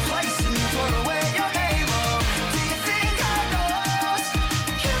to my place and float away your halo. Do you think God knows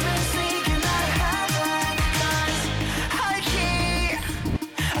you've been sneaking out of heaven? 'Cause high key,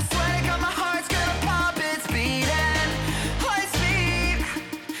 I swear to God my heart's gonna pop, it's beating light speed.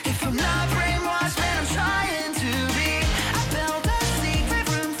 If I'm not brainwashed, man, I'm trying to be. I built a secret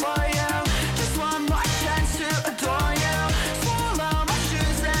room for you. Just one more chance to adore you. Swallow my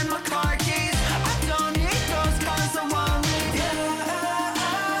shoes and my car keys. I don't need those 'cause I won't leave you.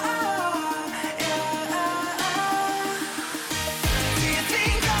 Do you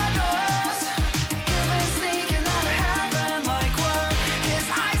think God knows you've been sneaking out of heaven like one? His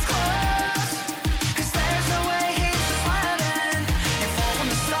eyes closed, 'cause there's no way he's just letting you fall from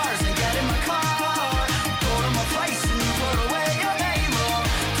the stars and get in my car. Go to my place and float away your halo.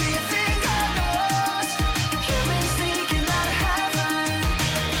 Do you think God knows you've been sneaking out of heaven?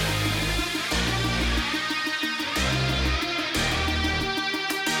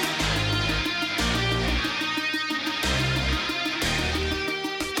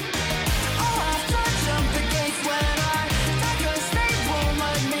 I'll have to jump the gates when I die, 'cause they won't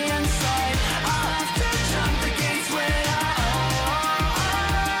let me inside. I'll have to jump the gates when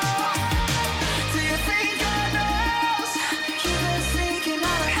do you think God knows you've been sneaking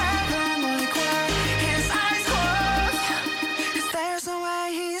out of heaven like when his eyes closed? 'Cause there's no way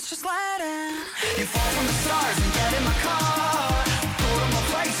he's just letting you fall from the stars and get in my car. Go to my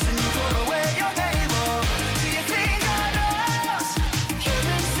place and float away your halo. Do you think God knows you've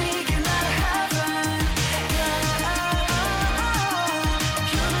been sneaking out of heaven?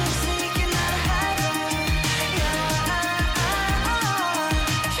 You've been sneaking out of heaven.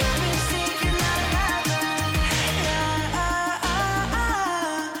 You've been sneaking out of heaven.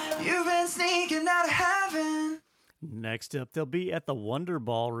 You've been sneaking out of heaven. Next up, they'll be at the Wonder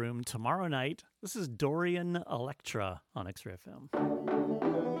Ballroom tomorrow night. This is Dorian Electra on X-Ray FM.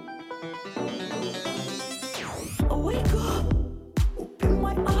 I wake up, open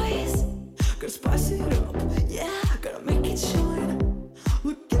my eyes, gotta spice it up, yeah, gotta make it shine.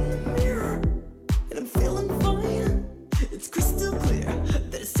 Look in the mirror, and I'm feeling fine. It's crystal clear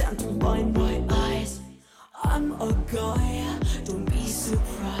that it's time to blind my eyes. I'm a guy, don't be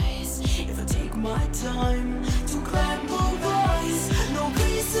surprised if I take my time to glamorize. No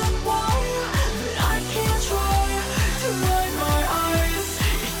reason why that I can't try to blind my eyes.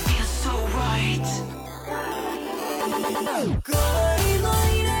 It feels so right.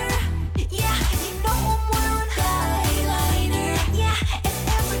 Eyeliner, yeah, you know I'm wearing eyeliner, yeah, and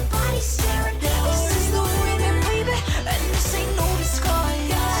everybody's staring. This is the women, baby, and this ain't no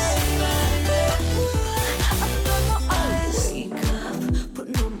disguise. Under my eyes, wake up,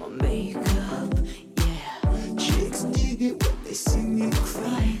 putting on my makeup, yeah. Chicks dig it when they see me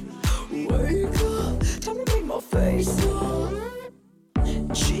cry. Wake up, time to make my face up.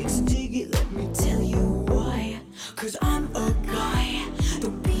 Chicks dig it, let me tell you why. 'Cause I'm a guy,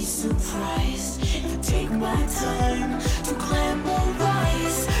 don't be surprised if I take my time to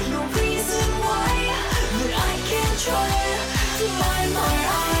glamorize. No reason why that I can't try to line my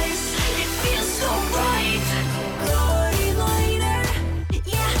eyes. It feels so right. Eyeliner,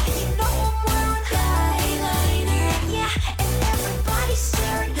 yeah, you know I'm wearing eyeliner, yeah, and everybody's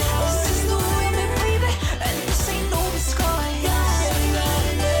staring. This is the women, baby, and this ain't no disguise.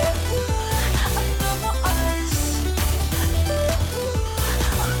 Under my eyes,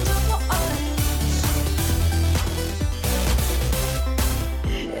 under my eyes.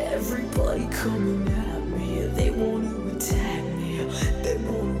 Everybody coming at me, they want to attack me, they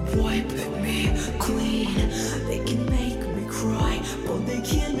want to wipe me clean. They can make me cry, but they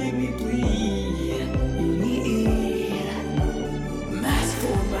can't make me bleed. Mask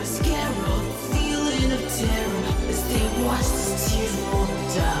for mascara, feeling of terror as they watch the tears roll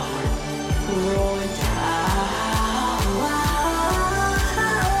down, rolling down.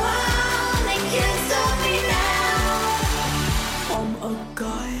 They can't stop me now. I'm a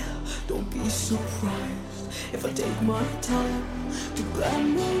guy, don't be surprised if I take my time to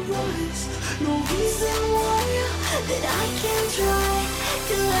glamorize. No reason why that I can't try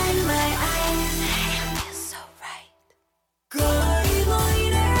to light my eyes. It feels so right.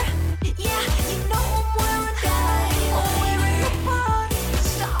 Guideliner, yeah, you know I'm wearing that. I'm wearing your body.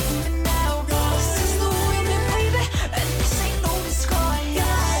 Stop me now, this is the women, baby, and this ain't no disguise.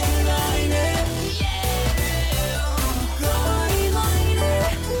 Guideliner, yeah, guideliner.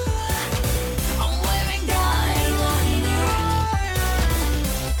 I'm wearing guideliner,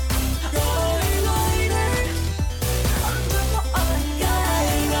 guideliner under my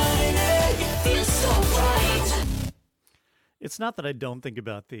eye. Guideliner, it feels so right. It's not that I don't think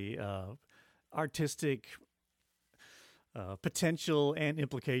about the artistic potential and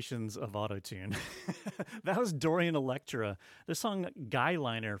implications of autotune. That was Dorian Electra. The song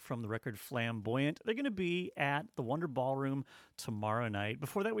Guyliner from the record Flamboyant. They're going to be at the Wonder Ballroom tomorrow night.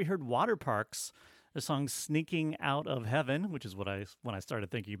 Before that, we heard Water Parks, the song Sneaking Out of Heaven, which is when I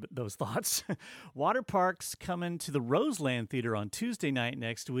started thinking those thoughts. Water Parks coming to the Roseland Theater on Tuesday night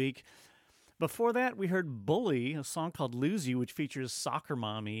next week. Before that, we heard Bully, a song called Lose You, which features Soccer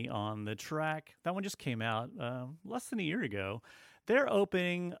Mommy on the track. That one just came out less than a year ago. They're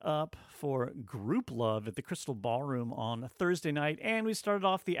opening up for Group Love at the Crystal Ballroom on Thursday night. And we started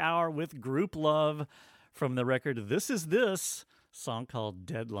off the hour with Group Love from the record This Is This, song called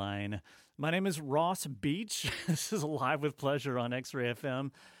Deadline. My name is Ross Beach. This is Live with Pleasure on X-Ray FM.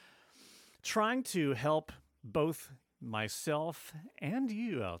 Trying to help both myself and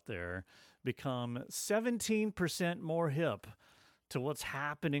you out there become 17% more hip to what's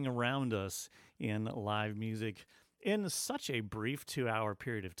happening around us in live music in such a brief 2-hour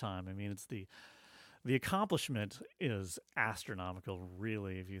period of time. I mean, it's the accomplishment is astronomical,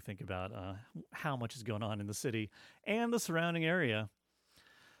 really, if you think about how much is going on in the city and the surrounding area.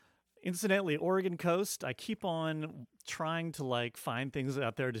 Incidentally, Oregon Coast, I keep on trying to find things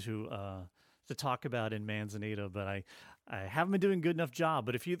out there to talk about in Manzanita, but I haven't been doing a good enough job.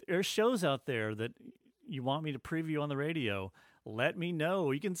 But if there's shows out there that you want me to preview on the radio, let me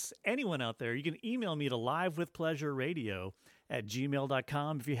know. Anyone out there, you can email me to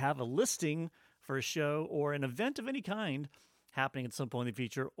livewithpleasureradio@gmail.com if you have a listing for a show or an event of any kind happening at some point in the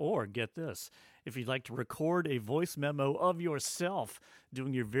future. Or get this, if you'd like to record a voice memo of yourself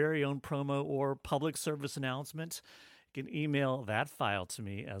doing your very own promo or public service announcement, you can email that file to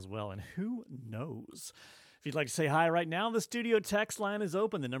me as well. And who knows? If you'd like to say hi right now, the studio text line is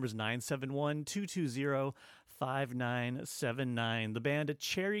open. The number's 971-220-5979. The band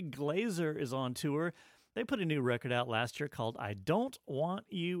Cherry Glazer is on tour. They put a new record out last year called I Don't Want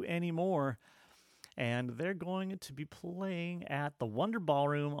You Anymore. And they're going to be playing at the Wonder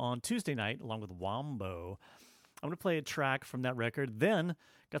Ballroom on Tuesday night along with Wombo. I'm going to play a track from that record. Then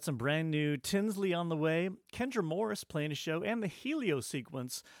got some brand new Tinsley on the way. Kendra Morris playing a show, and the Helio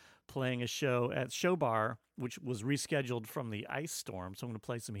Sequence playing a show at Show Bar, which was rescheduled from the ice storm. So I'm going to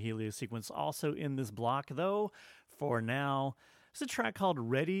play some Helio Sequence also in this block, though. For now, it's a track called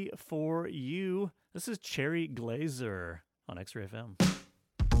Ready For You. This is Cherry Glazer on X-Ray FM.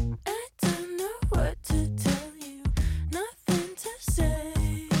 I don't know what to tell you, nothing to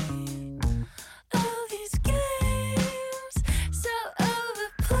say. All these games, so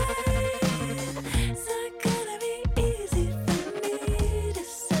overplayed. It's not gonna be easy for me to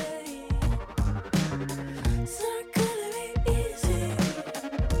say. It's not gonna be easy.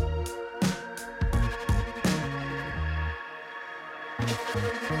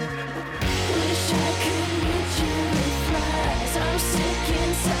 Wish I could meet you with flies. I'm sick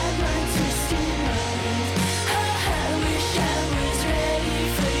inside my twisted mind. I wish I was ready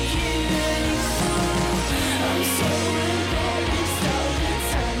for you. I'm so embarrassed all the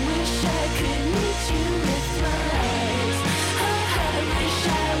time. Wish I could meet you with flies. I wish I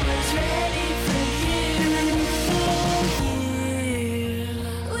was ready for you.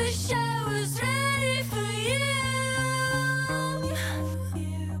 Wish I was ready for you.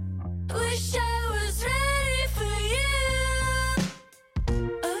 Wish I was ready for you.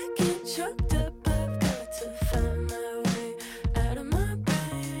 I get choked up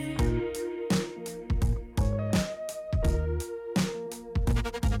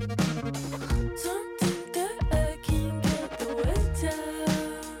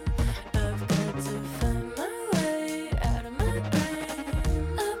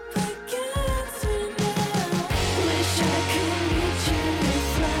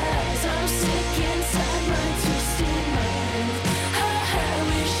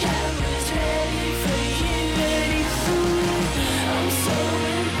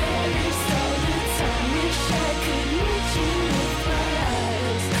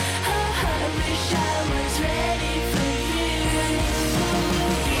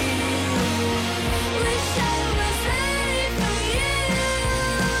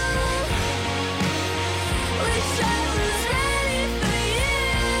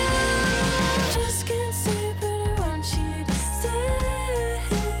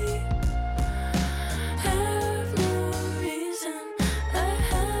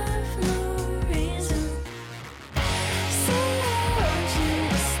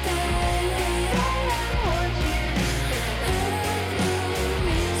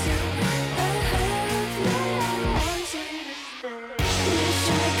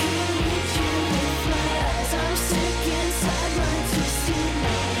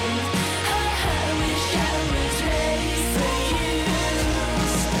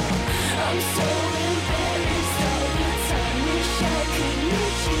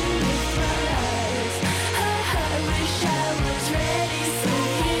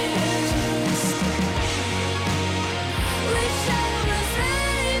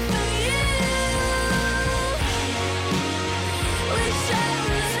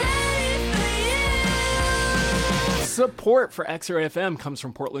Support for X-Ray FM comes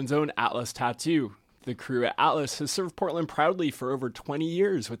from Portland's own Atlas Tattoo. The crew at Atlas has served Portland proudly for over 20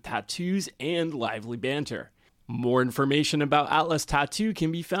 years with tattoos and lively banter. More information about Atlas Tattoo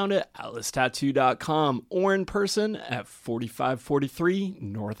can be found at atlastattoo.com or in person at 4543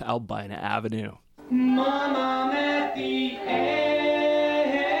 North Albina Avenue. Mama met the X-ray.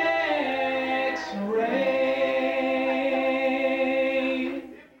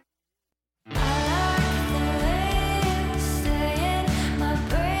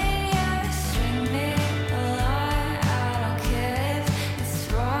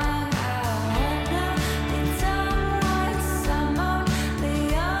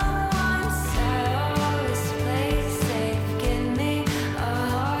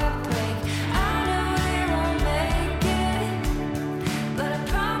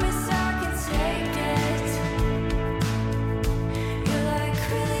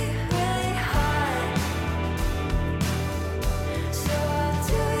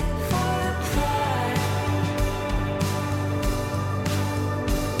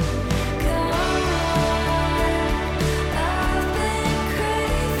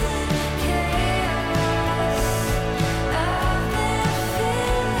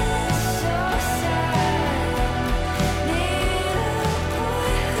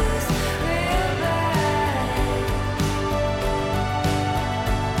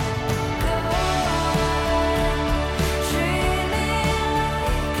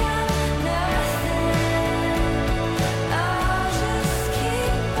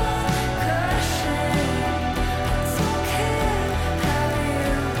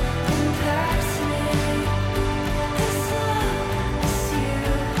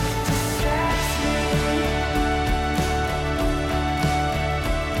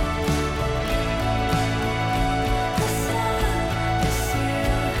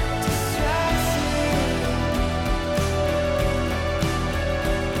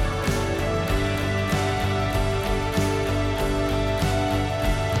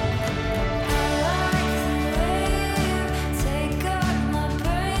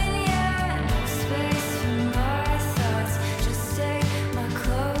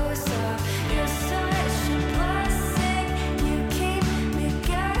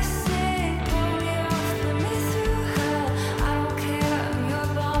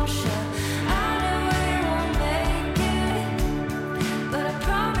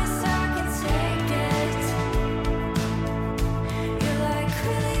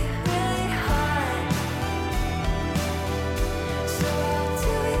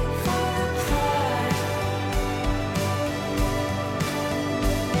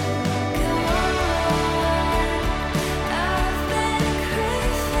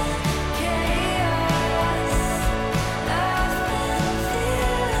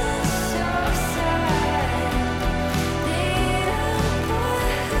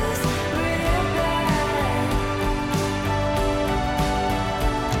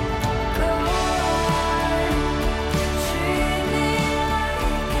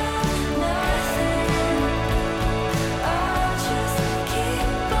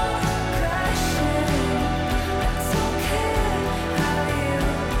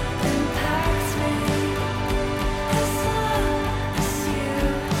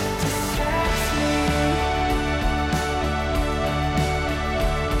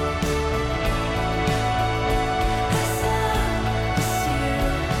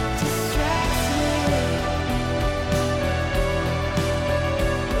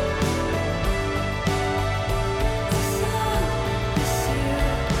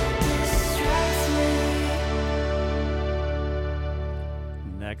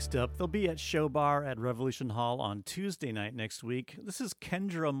 Next up, they'll be at Show Bar at Revolution Hall on Tuesday night next week. This is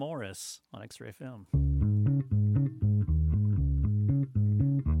Kendra Morris on X-Ray FM.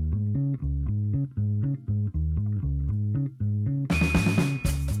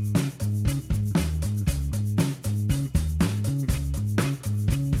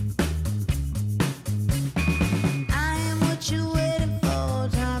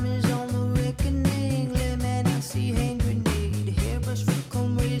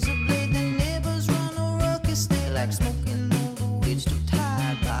 Smoking all the weeds too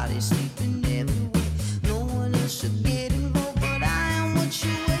tired, body sleeping everywhere. No one else should get involved, but I am what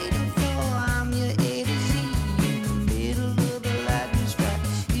you're waiting for. I'm your A to Z in the middle of the lightning strike.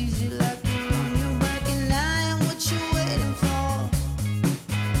 Easy like to run your back, and I am what you're waiting for.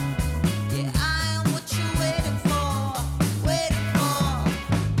 Yeah, I am what you're waiting for, waiting for.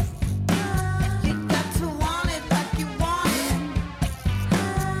 You got to want it like you want it.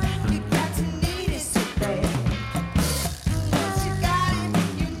 You got to need it so bad.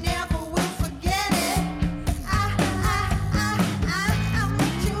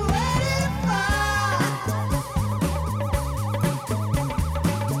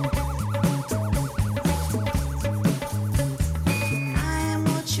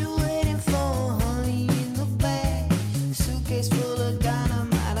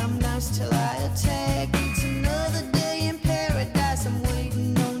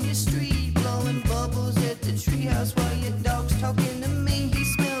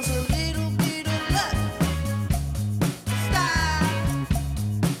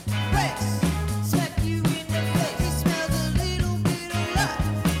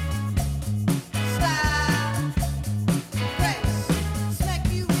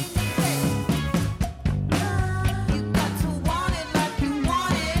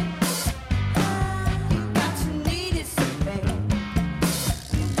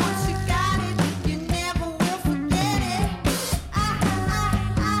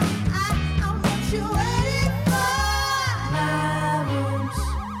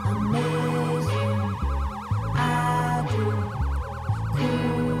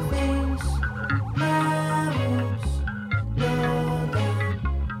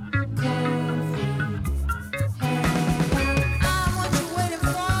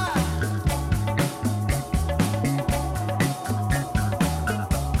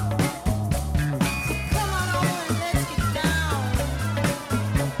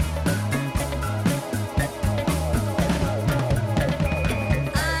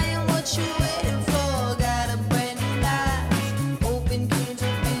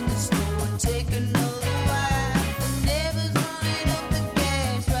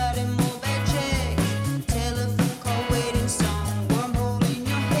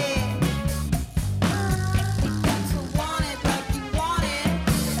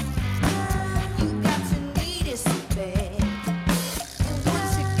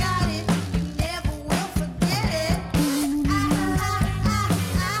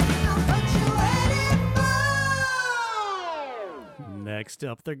 Next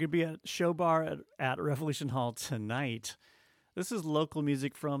up, they're going to be at Show Bar at Revolution Hall tonight. This is local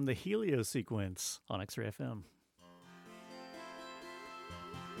music from the Helio Sequence on X-Ray FM.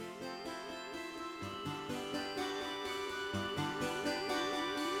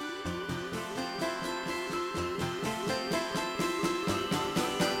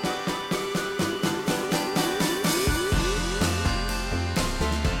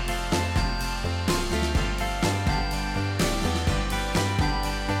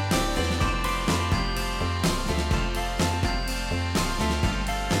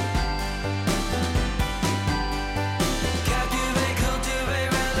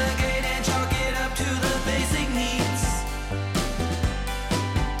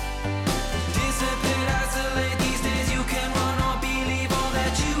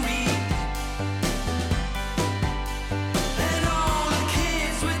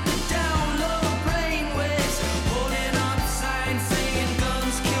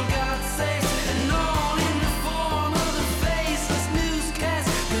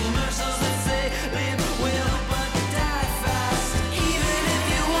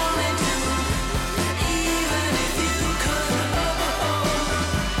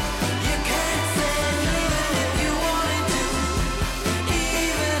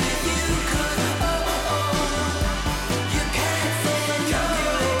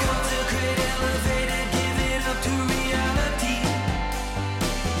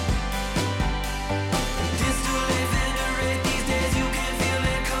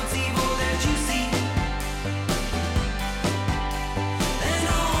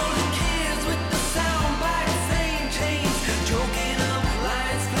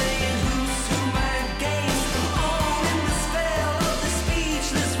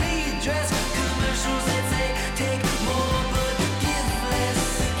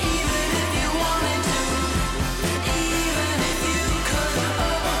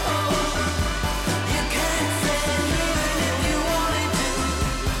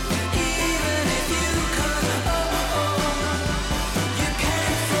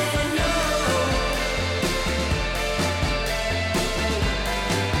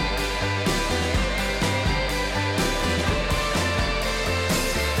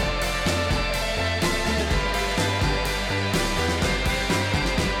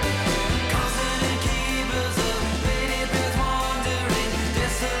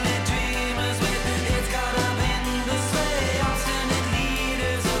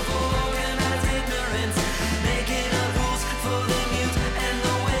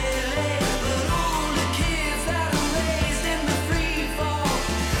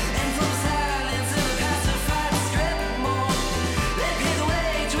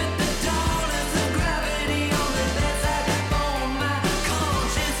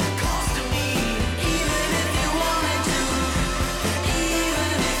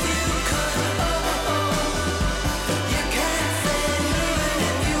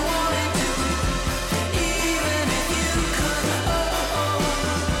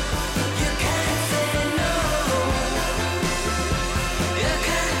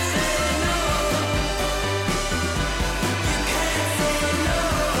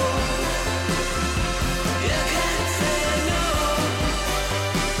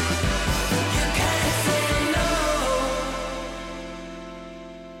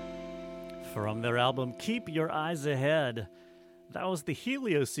 From their album Keep Your Eyes Ahead, that was the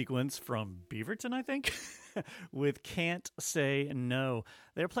Helio Sequence from Beaverton, I think, with Can't Say No.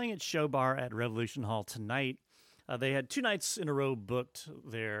 They're playing at Show Bar at Revolution Hall tonight. They had 2 nights in a row booked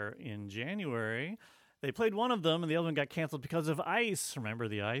there in January. They played one of them, and the other one got canceled because of ice. Remember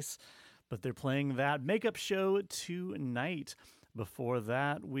the ice? But they're playing that makeup show tonight. Before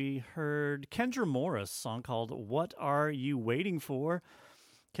that, we heard Kendra Morris, song called What Are You Waiting For?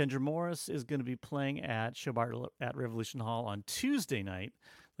 Kendra Morris is going to be playing at Show Bar at Revolution Hall on Tuesday night,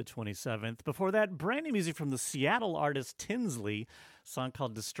 the 27th. Before that, brand new music from the Seattle artist Tinsley, song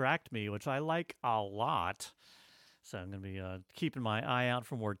called Distract Me, which I like a lot. So I'm going to be keeping my eye out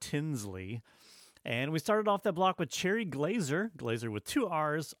for more Tinsley. And we started off that block with Cherry Glazer with 2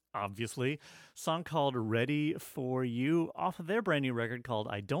 R's, obviously. Song called Ready For You, off of their brand new record called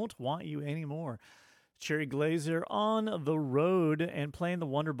I Don't Want You Anymore. Cherry Glazer on the road and playing the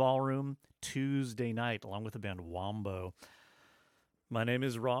Wonder Ballroom Tuesday night, along with the band Wombo. My name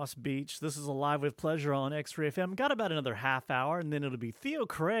is Ross Beach. This is Alive with Pleasure on X-Ray FM. Got about another half hour, and then it'll be Theo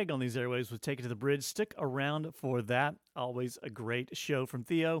Craig on these airwaves with Take It to the Bridge. Stick around for that. Always a great show from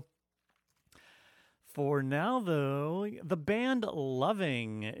Theo. For now, though, the band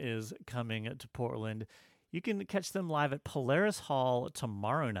Loving is coming to Portland. You can catch them live at Polaris Hall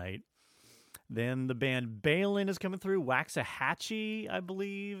tomorrow night. Then the band Balin is coming through. Waxahachie, I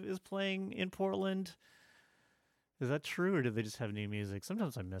believe, is playing in Portland. Is that true, or do they just have new music?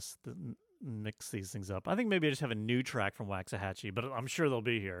 Sometimes I mix these things up. I think maybe I just have a new track from Waxahachie, but I'm sure they'll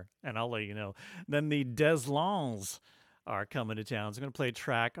be here, and I'll let you know. Then the Deslons are coming to town, so I'm going to play a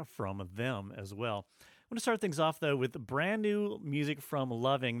track from them as well. I'm going to start things off, though, with brand new music from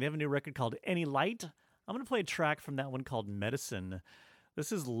Loving. They have a new record called Any Light. I'm going to play a track from that one called Medicine.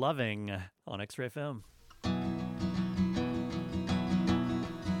 This is Loving on X-Ray FM.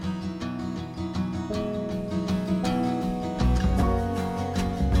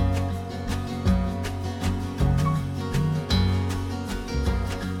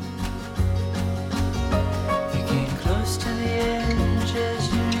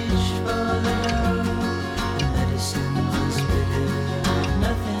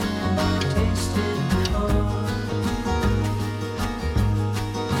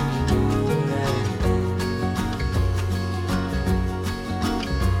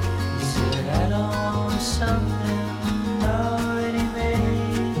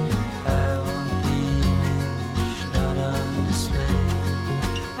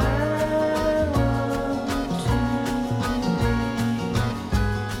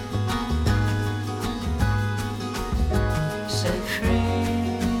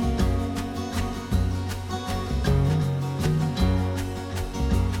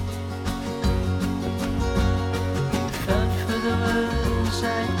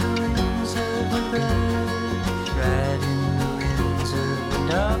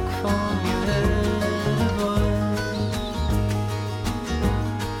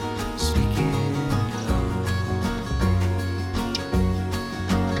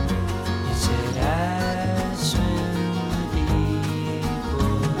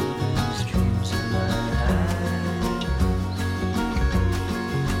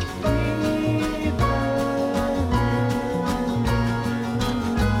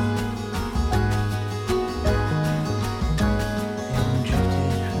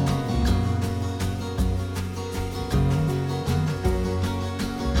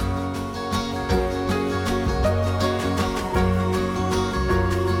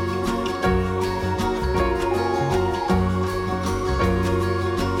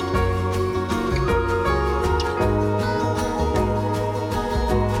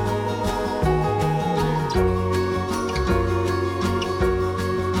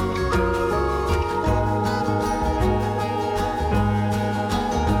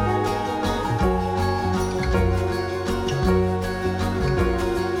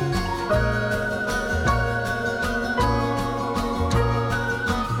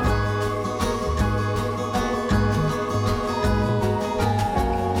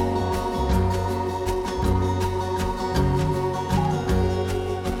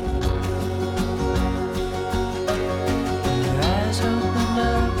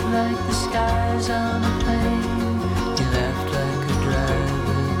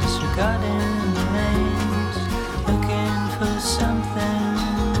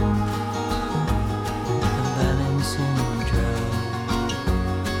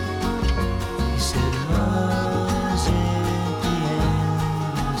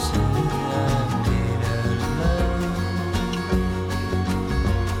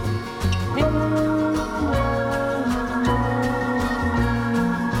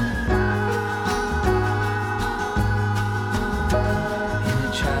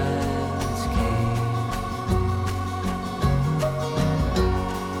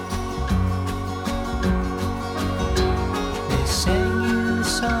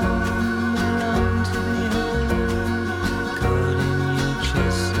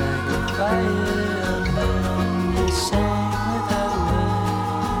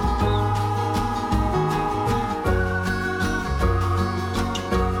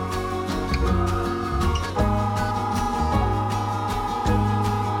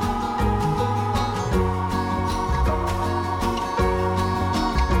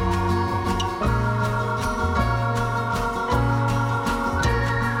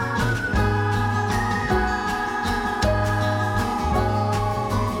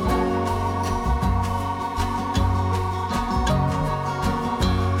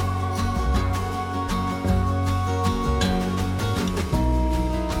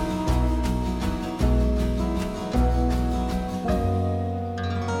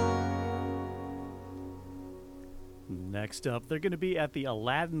 Next up, they're going to be at the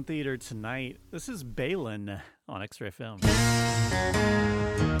Aladdin Theater tonight. This is Balin on X-Ray FM.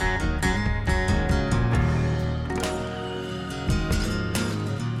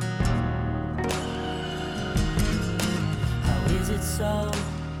 How is it so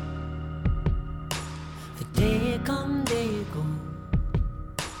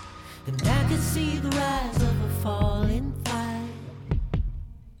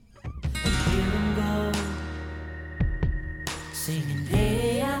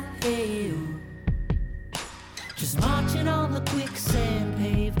Just marching on the quicksand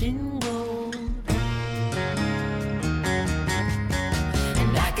paved in gold.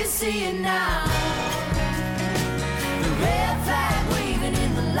 And I can see it now, the red flag waving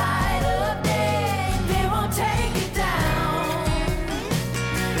in the light of day. They won't take it down.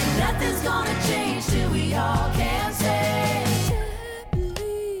 Nothing's gonna change till we all can say, I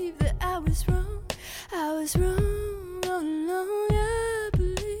believe that I was wrong. I was wrong all along. I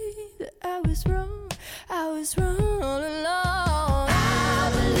believe that I was wrong. I was wrong all along.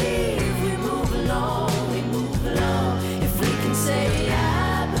 I believe we move along, we move along. If we can say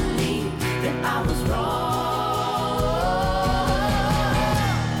I believe that I was wrong.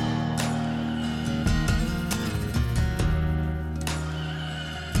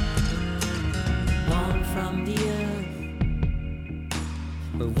 Born from the earth,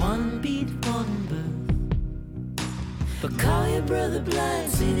 we're one beat, one birth. But call your brother blind,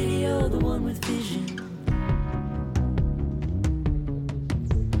 say that you're the one with vision.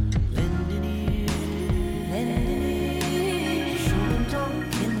 Lending ear, show them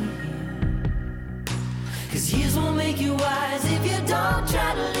talking ear. 'Cause years won't make you wise if you don't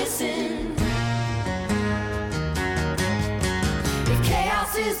try to listen. If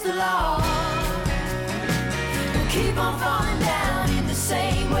chaos is the law, we'll keep on falling down in the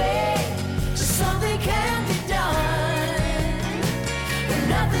same way. Just something can be done.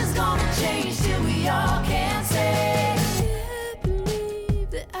 Nothing's gonna change till we all can say, I believe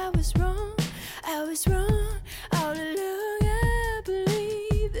that I was wrong. I was wrong all along. I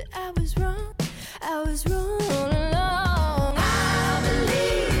believe that I was wrong. I was wrong all along. I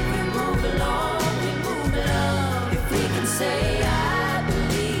believe we move along, we move along. If we can say I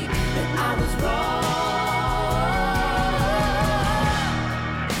believe that I was wrong.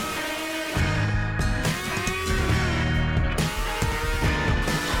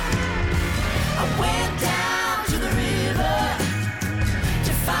 I went down to the river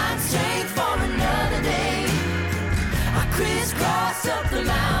to find strength for another day. I crisscrossed up the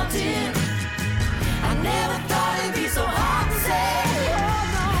mountain. I never thought it'd be so hard to say.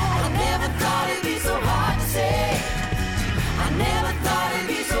 I never thought it'd be so hard to say. I never thought it'd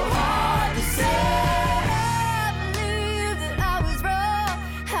be so hard to say. I believe that I was wrong.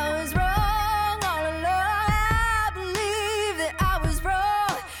 I was wrong all along. I believe that I was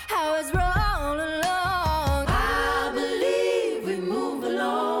wrong. I was wrong all along. I believe we move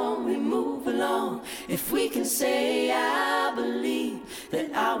along, we move along. If we can say I believe that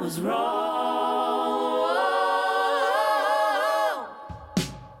I was wrong.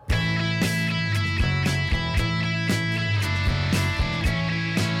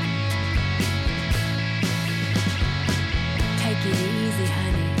 Take it easy,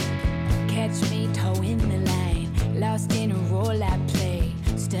 honey. Catch me towing the line. Lost in a role I play.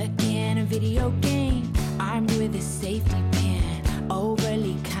 Stuck in a video game. Armed with a safety pin.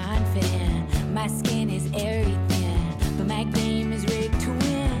 Overly confident. My skin is airy thin. But my game is rigged to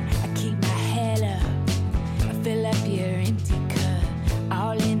win. I keep my head up. I fill up your empty cup.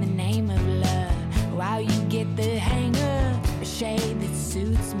 All in the name of love. While you get the hang of a shade that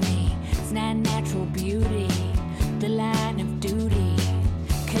suits me. It's not natural beauty. The line of duty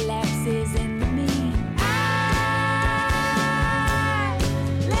collapses into me. I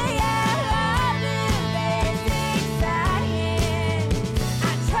lay out all the basic science.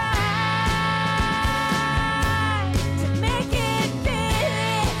 I try to make it fit.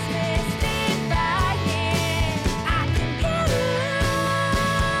 It's mystifying. I can get along.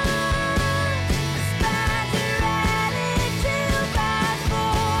 Spirality 2x4.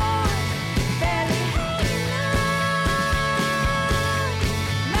 Barely hanging on.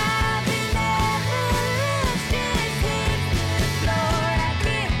 My benevolence just hits the floor. I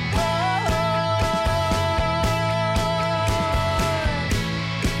get bored.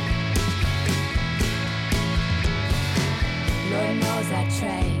 Lord knows I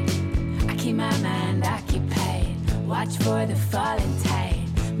trade. I keep my mind occupied. Watch for the falling tide.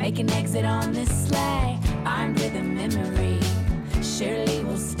 Make an exit on this slide. Armed with a memory. Surely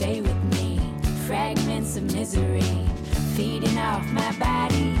will stay with me. Fragments of misery. Feeding off my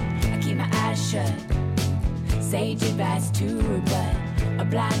body. I keep my eyes shut. Sage advice to rebut. A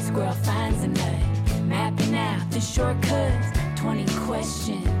blind squirrel finds a nut. Mapping out the shortcuts. 20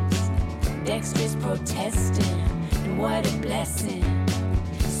 questions. Dexterous protesting. And what a blessing.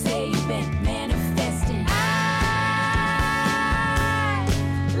 Say you've been manifesting. I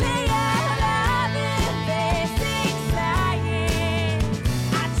lay out all the basic science.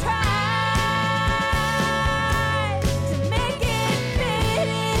 I try to make it fit.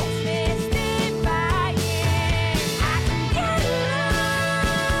 It's mystifying. I can get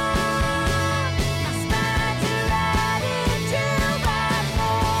along.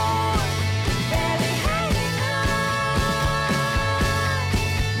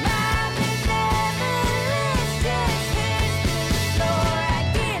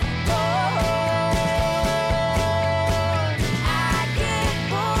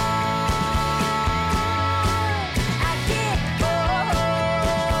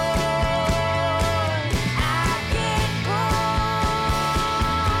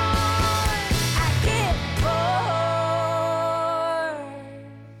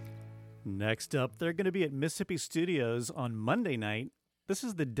 Next up, they're going to be at Mississippi Studios on Monday night. This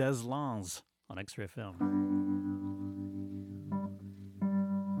is the Des Lons on X-Ray FM.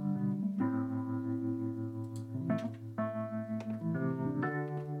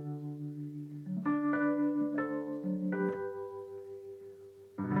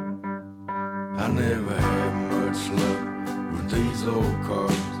 I never had much luck with these old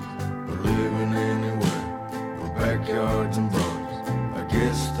cars, or living anywhere with backyards and bars. I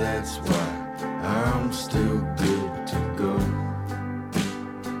guess that's why I'm still good to go.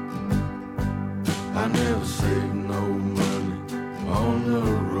 I never saved no money on the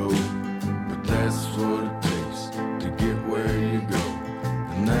road, but that's what it takes to get where you go,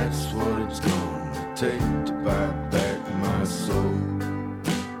 and that's what it's gonna take to buy back my soul.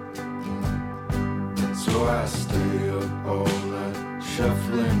 So I stay up all night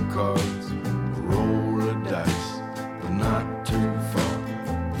shuffling cards, roll a dice, but not too far.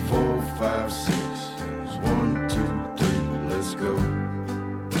 4, 5, 6, it's 1, 2, 3, let's go.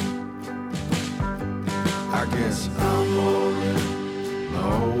 I guess I'm all in, I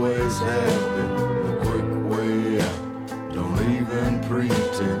always have been. A quick way out, don't even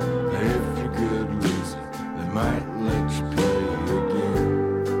pretend. If you're good loser, they might let you play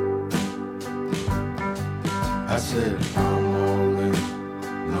again. I said I'm all in,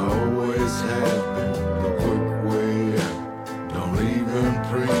 and I always have been. A quick way out, don't even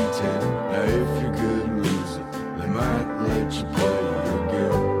pretend. Now if you're good loser, they might let you play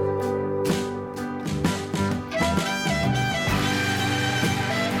again.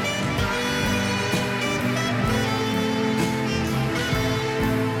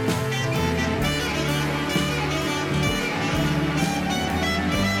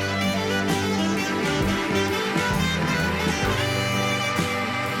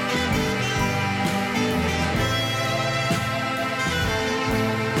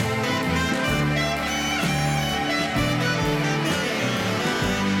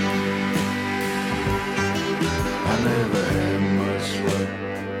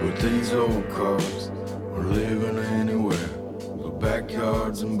 These old cars, we're living anywhere, with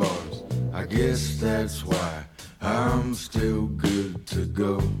backyards and bars. I guess that's why I'm still good to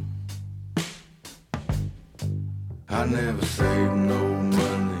go. I never saved no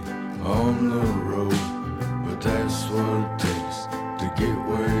money on the road, but that's what it takes to get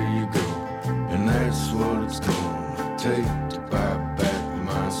where you go, and that's what it's gonna take to buy back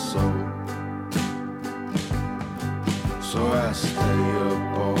my soul. So I stay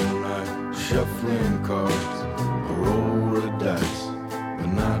up all night shuffling cards, I roll a dice, but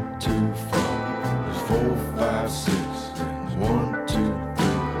not too far. There's 4, 5, 6, and there's 1, 2, 3,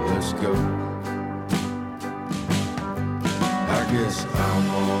 let's go. I guess I'm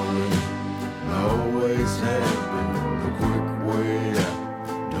all in, and I always have been. A quick way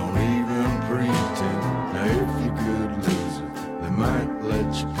out, don't even pretend. Now if you're good loser, they might let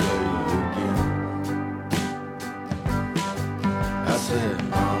you play again. I said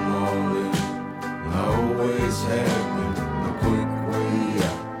I'm all in, and I always have been. A quick way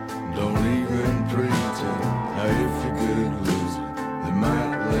out, don't even pretend. Now if you're good loser, they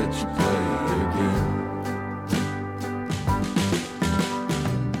might let you play again.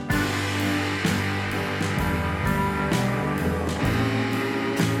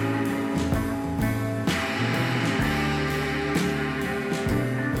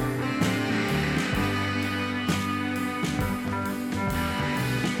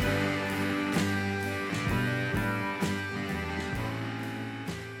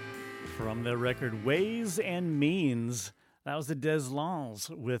 From their record Ways and Means, that was the Des Lons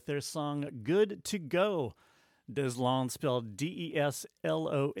with their song Good to Go. Des Lons spelled Deslondes. They're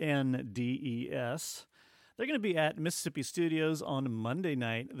going to be at Mississippi Studios on Monday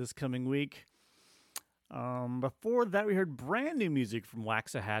night this coming week. Before that, we heard brand new music from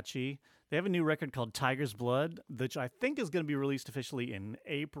Waxahachie. They have a new record called Tiger's Blood, which I think is going to be released officially in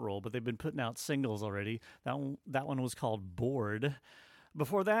April, but they've been putting out singles already. That one was called Bored.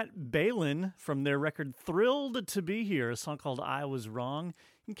 Before that, Balin from their record Thrilled to Be Here, a song called I Was Wrong.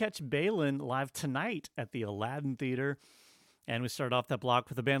 You can catch Balin live tonight at the Aladdin Theater. And we started off that block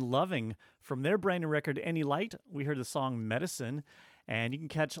with the band Loving. From their brand new record Any Light, we heard the song Medicine. And you can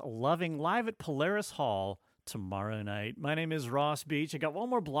catch Loving live at Polaris Hall tomorrow night. My name is Ross Beach. I got one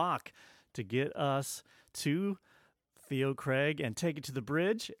more block to get us to Theo Craig and take it to the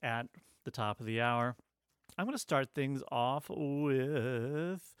bridge at the top of the hour. I'm going to start things off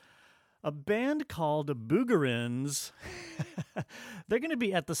with a band called Boogerins. They're going to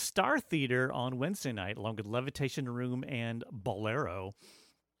be at the Star Theater on Wednesday night, along with Levitation Room and Bolero.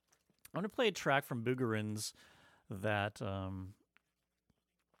 I'm going to play a track from Boogerins that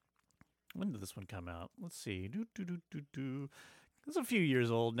When did this one come out? Let's see. It's a few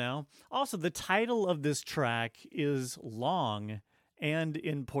years old now. Also, the title of this track is long and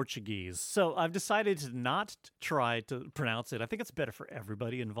in Portuguese. So I've decided to not try to pronounce it. I think it's better for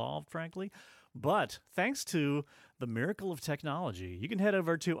everybody involved, frankly. But thanks to the miracle of technology, you can head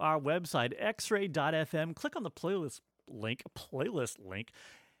over to our website, xray.fm, click on the playlist link,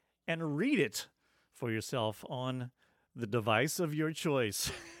 and read it for yourself on the device of your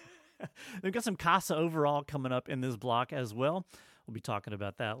choice. We've got some Casa Overall coming up in this block as well. We'll be talking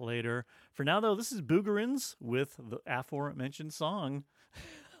about that later. For now, though, this is Boogerins with the aforementioned song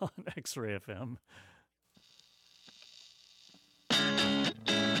on X-Ray FM.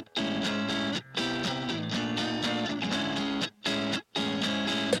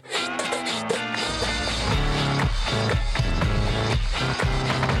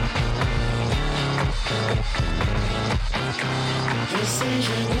 Você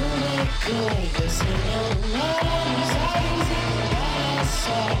já não é cor, você não olha os olhos e olha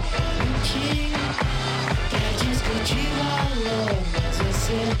só pra mentir, pra discutir valor, mas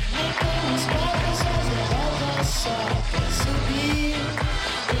você é como os povos fazem volta só pra subir,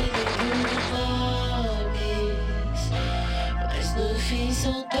 todo mundo nomes, mas no fim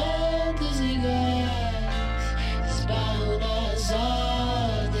são todos iguais, esbarram nas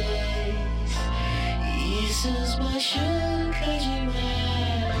ordens, e isso os machuca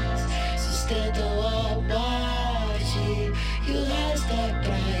demais, sustentam a morte e o resto é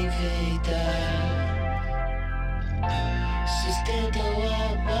pra enfeitar. Sustentam a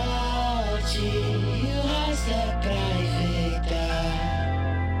morte e o resto é pra enfeitar.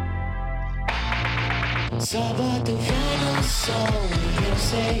 Só boto fé no som e eu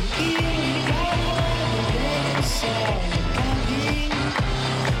sei que o inverno vai beber o sol no caminho.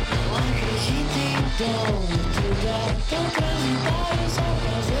 Não acredito em dom, tudo é tão transitório, só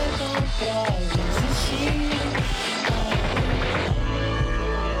fazer com prova existir.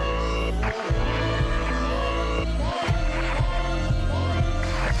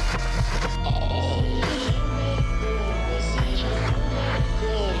 Você já não é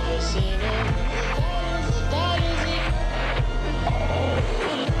cor, você não é transitórios e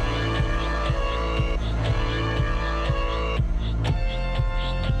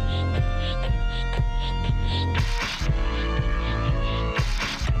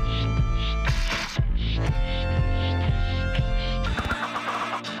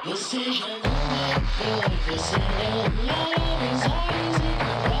você já não é cor, você não olha nos olhos e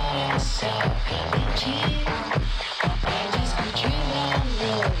não olha só pra mentir, pra discutir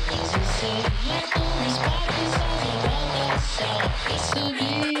valor, mas você é como os papos fazem volta só pra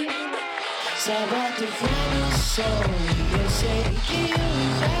subir. Só boto fé no som e eu sei que o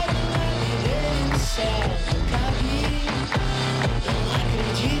inferno vai viver o céu no caminho. Não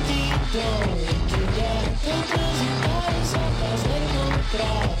acredito em dom, e tudo é tão transitório, só fazer com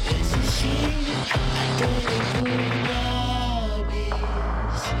prova existir. Todo por nomes,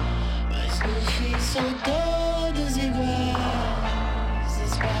 mas no fim são todos iguais,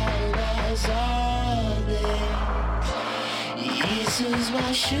 esbarram nas ordens, e isso os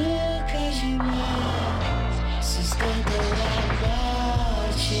machuca demais, sustentam a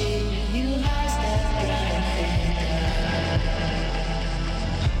morte e o resto é pra enfeitar.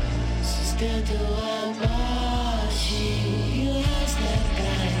 Sustentam a morte e o resto é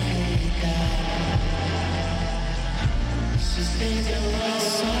pra enfeitar. Sustentam a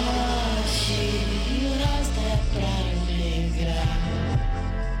sorte e o resto é pra alegrar.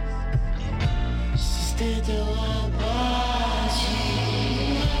 Sustentam a morte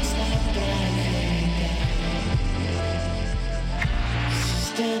e o resto é pra enfeitar.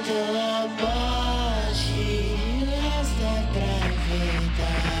 Sustentam a morte e o resto é pra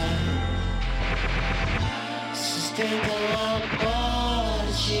enfeitar. Sustentam a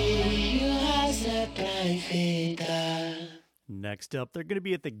morte e o resto é pra enfeitar. Next up, they're going to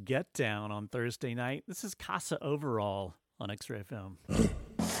be at the Get Down on Thursday night. This is Casa Overall on X-Ray FM.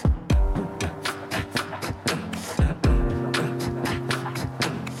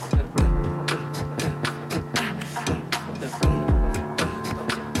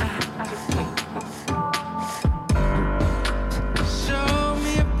 Show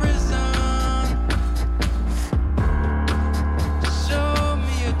me a prison. Show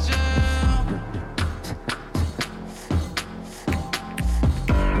me a jail.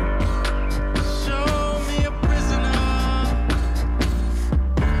 Show me a prisoner.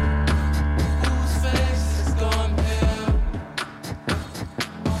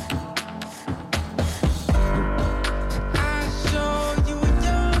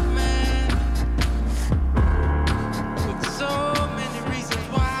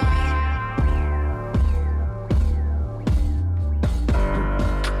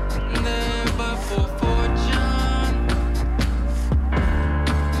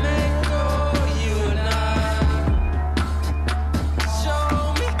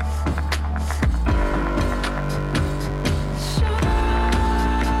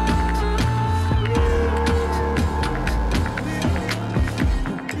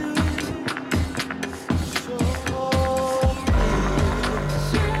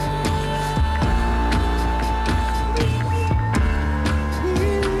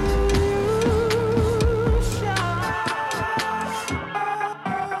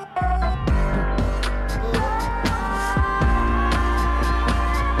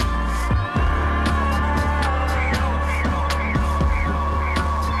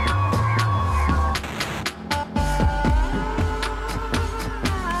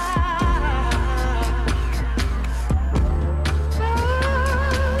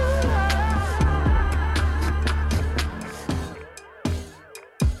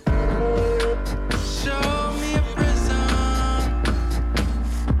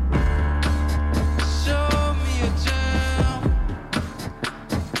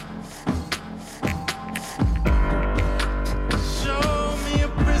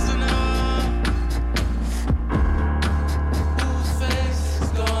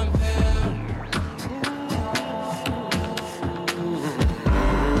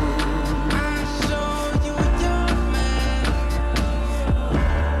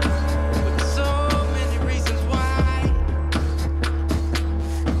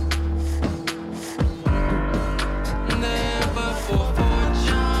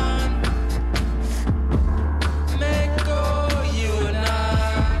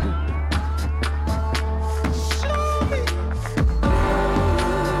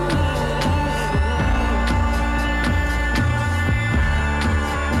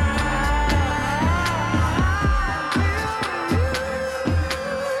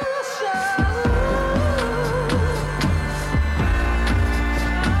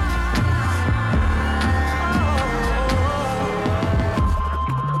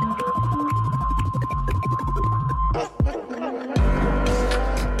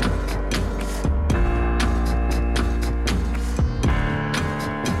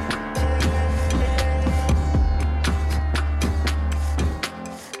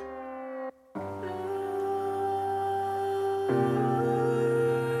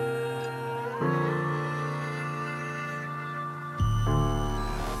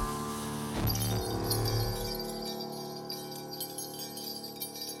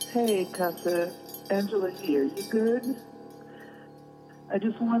 Hey, Casa. Angela here. You good? I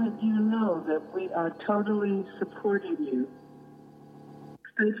just wanted you to know that we are totally supporting you.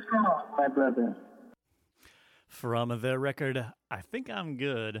 Stay strong, my brother. From their record, I Think I'm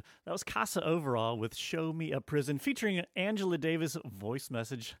Good, that was Casa Overall with Show Me a Prison, featuring Angela Davis' voice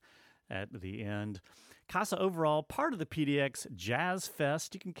message at the end. Casa Overall, part of the PDX Jazz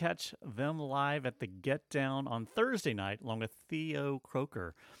Fest. You can catch them live at the Get Down on Thursday night, along with Theo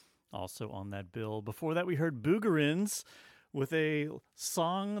Croker, also on that bill. Before that, we heard Boogerins with a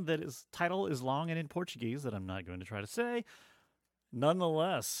song that is title is long and in Portuguese that I'm not going to try to say.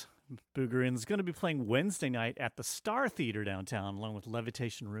 Nonetheless, Boogerins is going to be playing Wednesday night at the Star Theater downtown, along with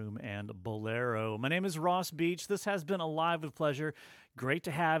Levitation Room and Bolero. My name is Ross Beach. This has been Alive with Pleasure. Great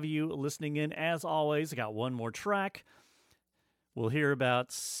to have you listening in. As always, I got one more track. We'll hear about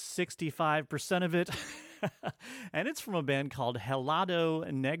 65% of it. And it's from a band called Helado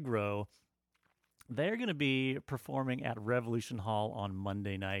Negro. They're going to be performing at Revolution Hall on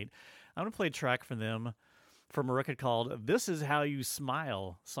Monday night. I'm going to play a track from them from a record called This Is How You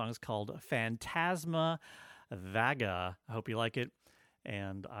Smile. The song is called Phantasma Vaga. I hope you like it,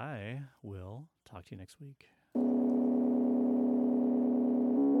 and I will talk to you next week.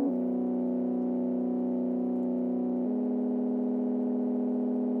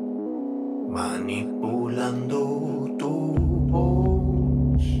 Manipulando tu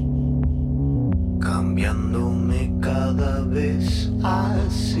voz, cambiándome cada vez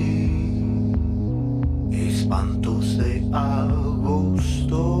así. Espantos de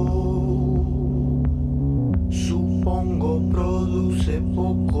agosto, supongo produce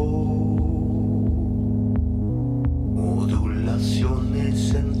poco.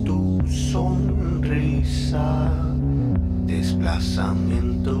 Modulaciones en tu sonrisa,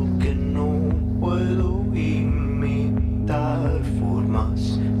 desplazamiento que no puedo imitar,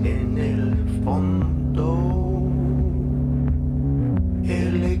 formas en el fondo,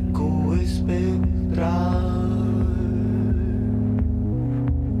 el eco espectral,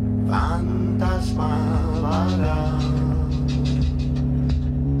 fantasma vaga,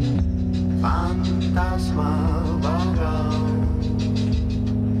 fantasma vaga,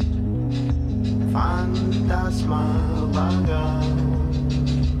 fantasma vaga,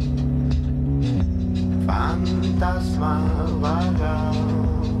 fantasma vaga.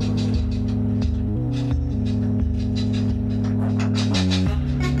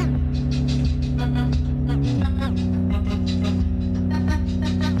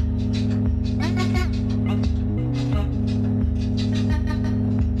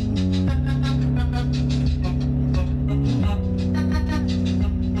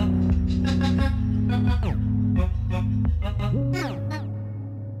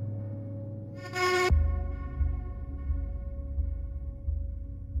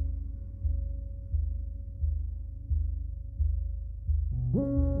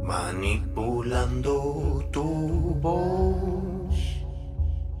 Manipulando tu voz,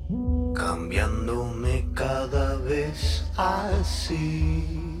 cambiándome cada vez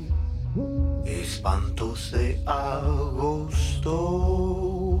así. Espantos de agosto,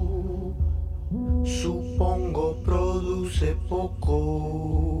 supongo produce poco.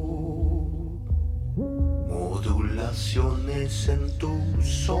 Modulaciones en tu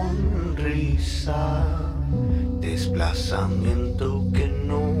sonrisa, desplazamiento que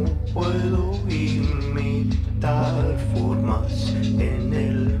no puedo imitar, formas en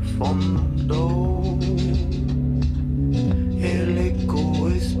el fondo,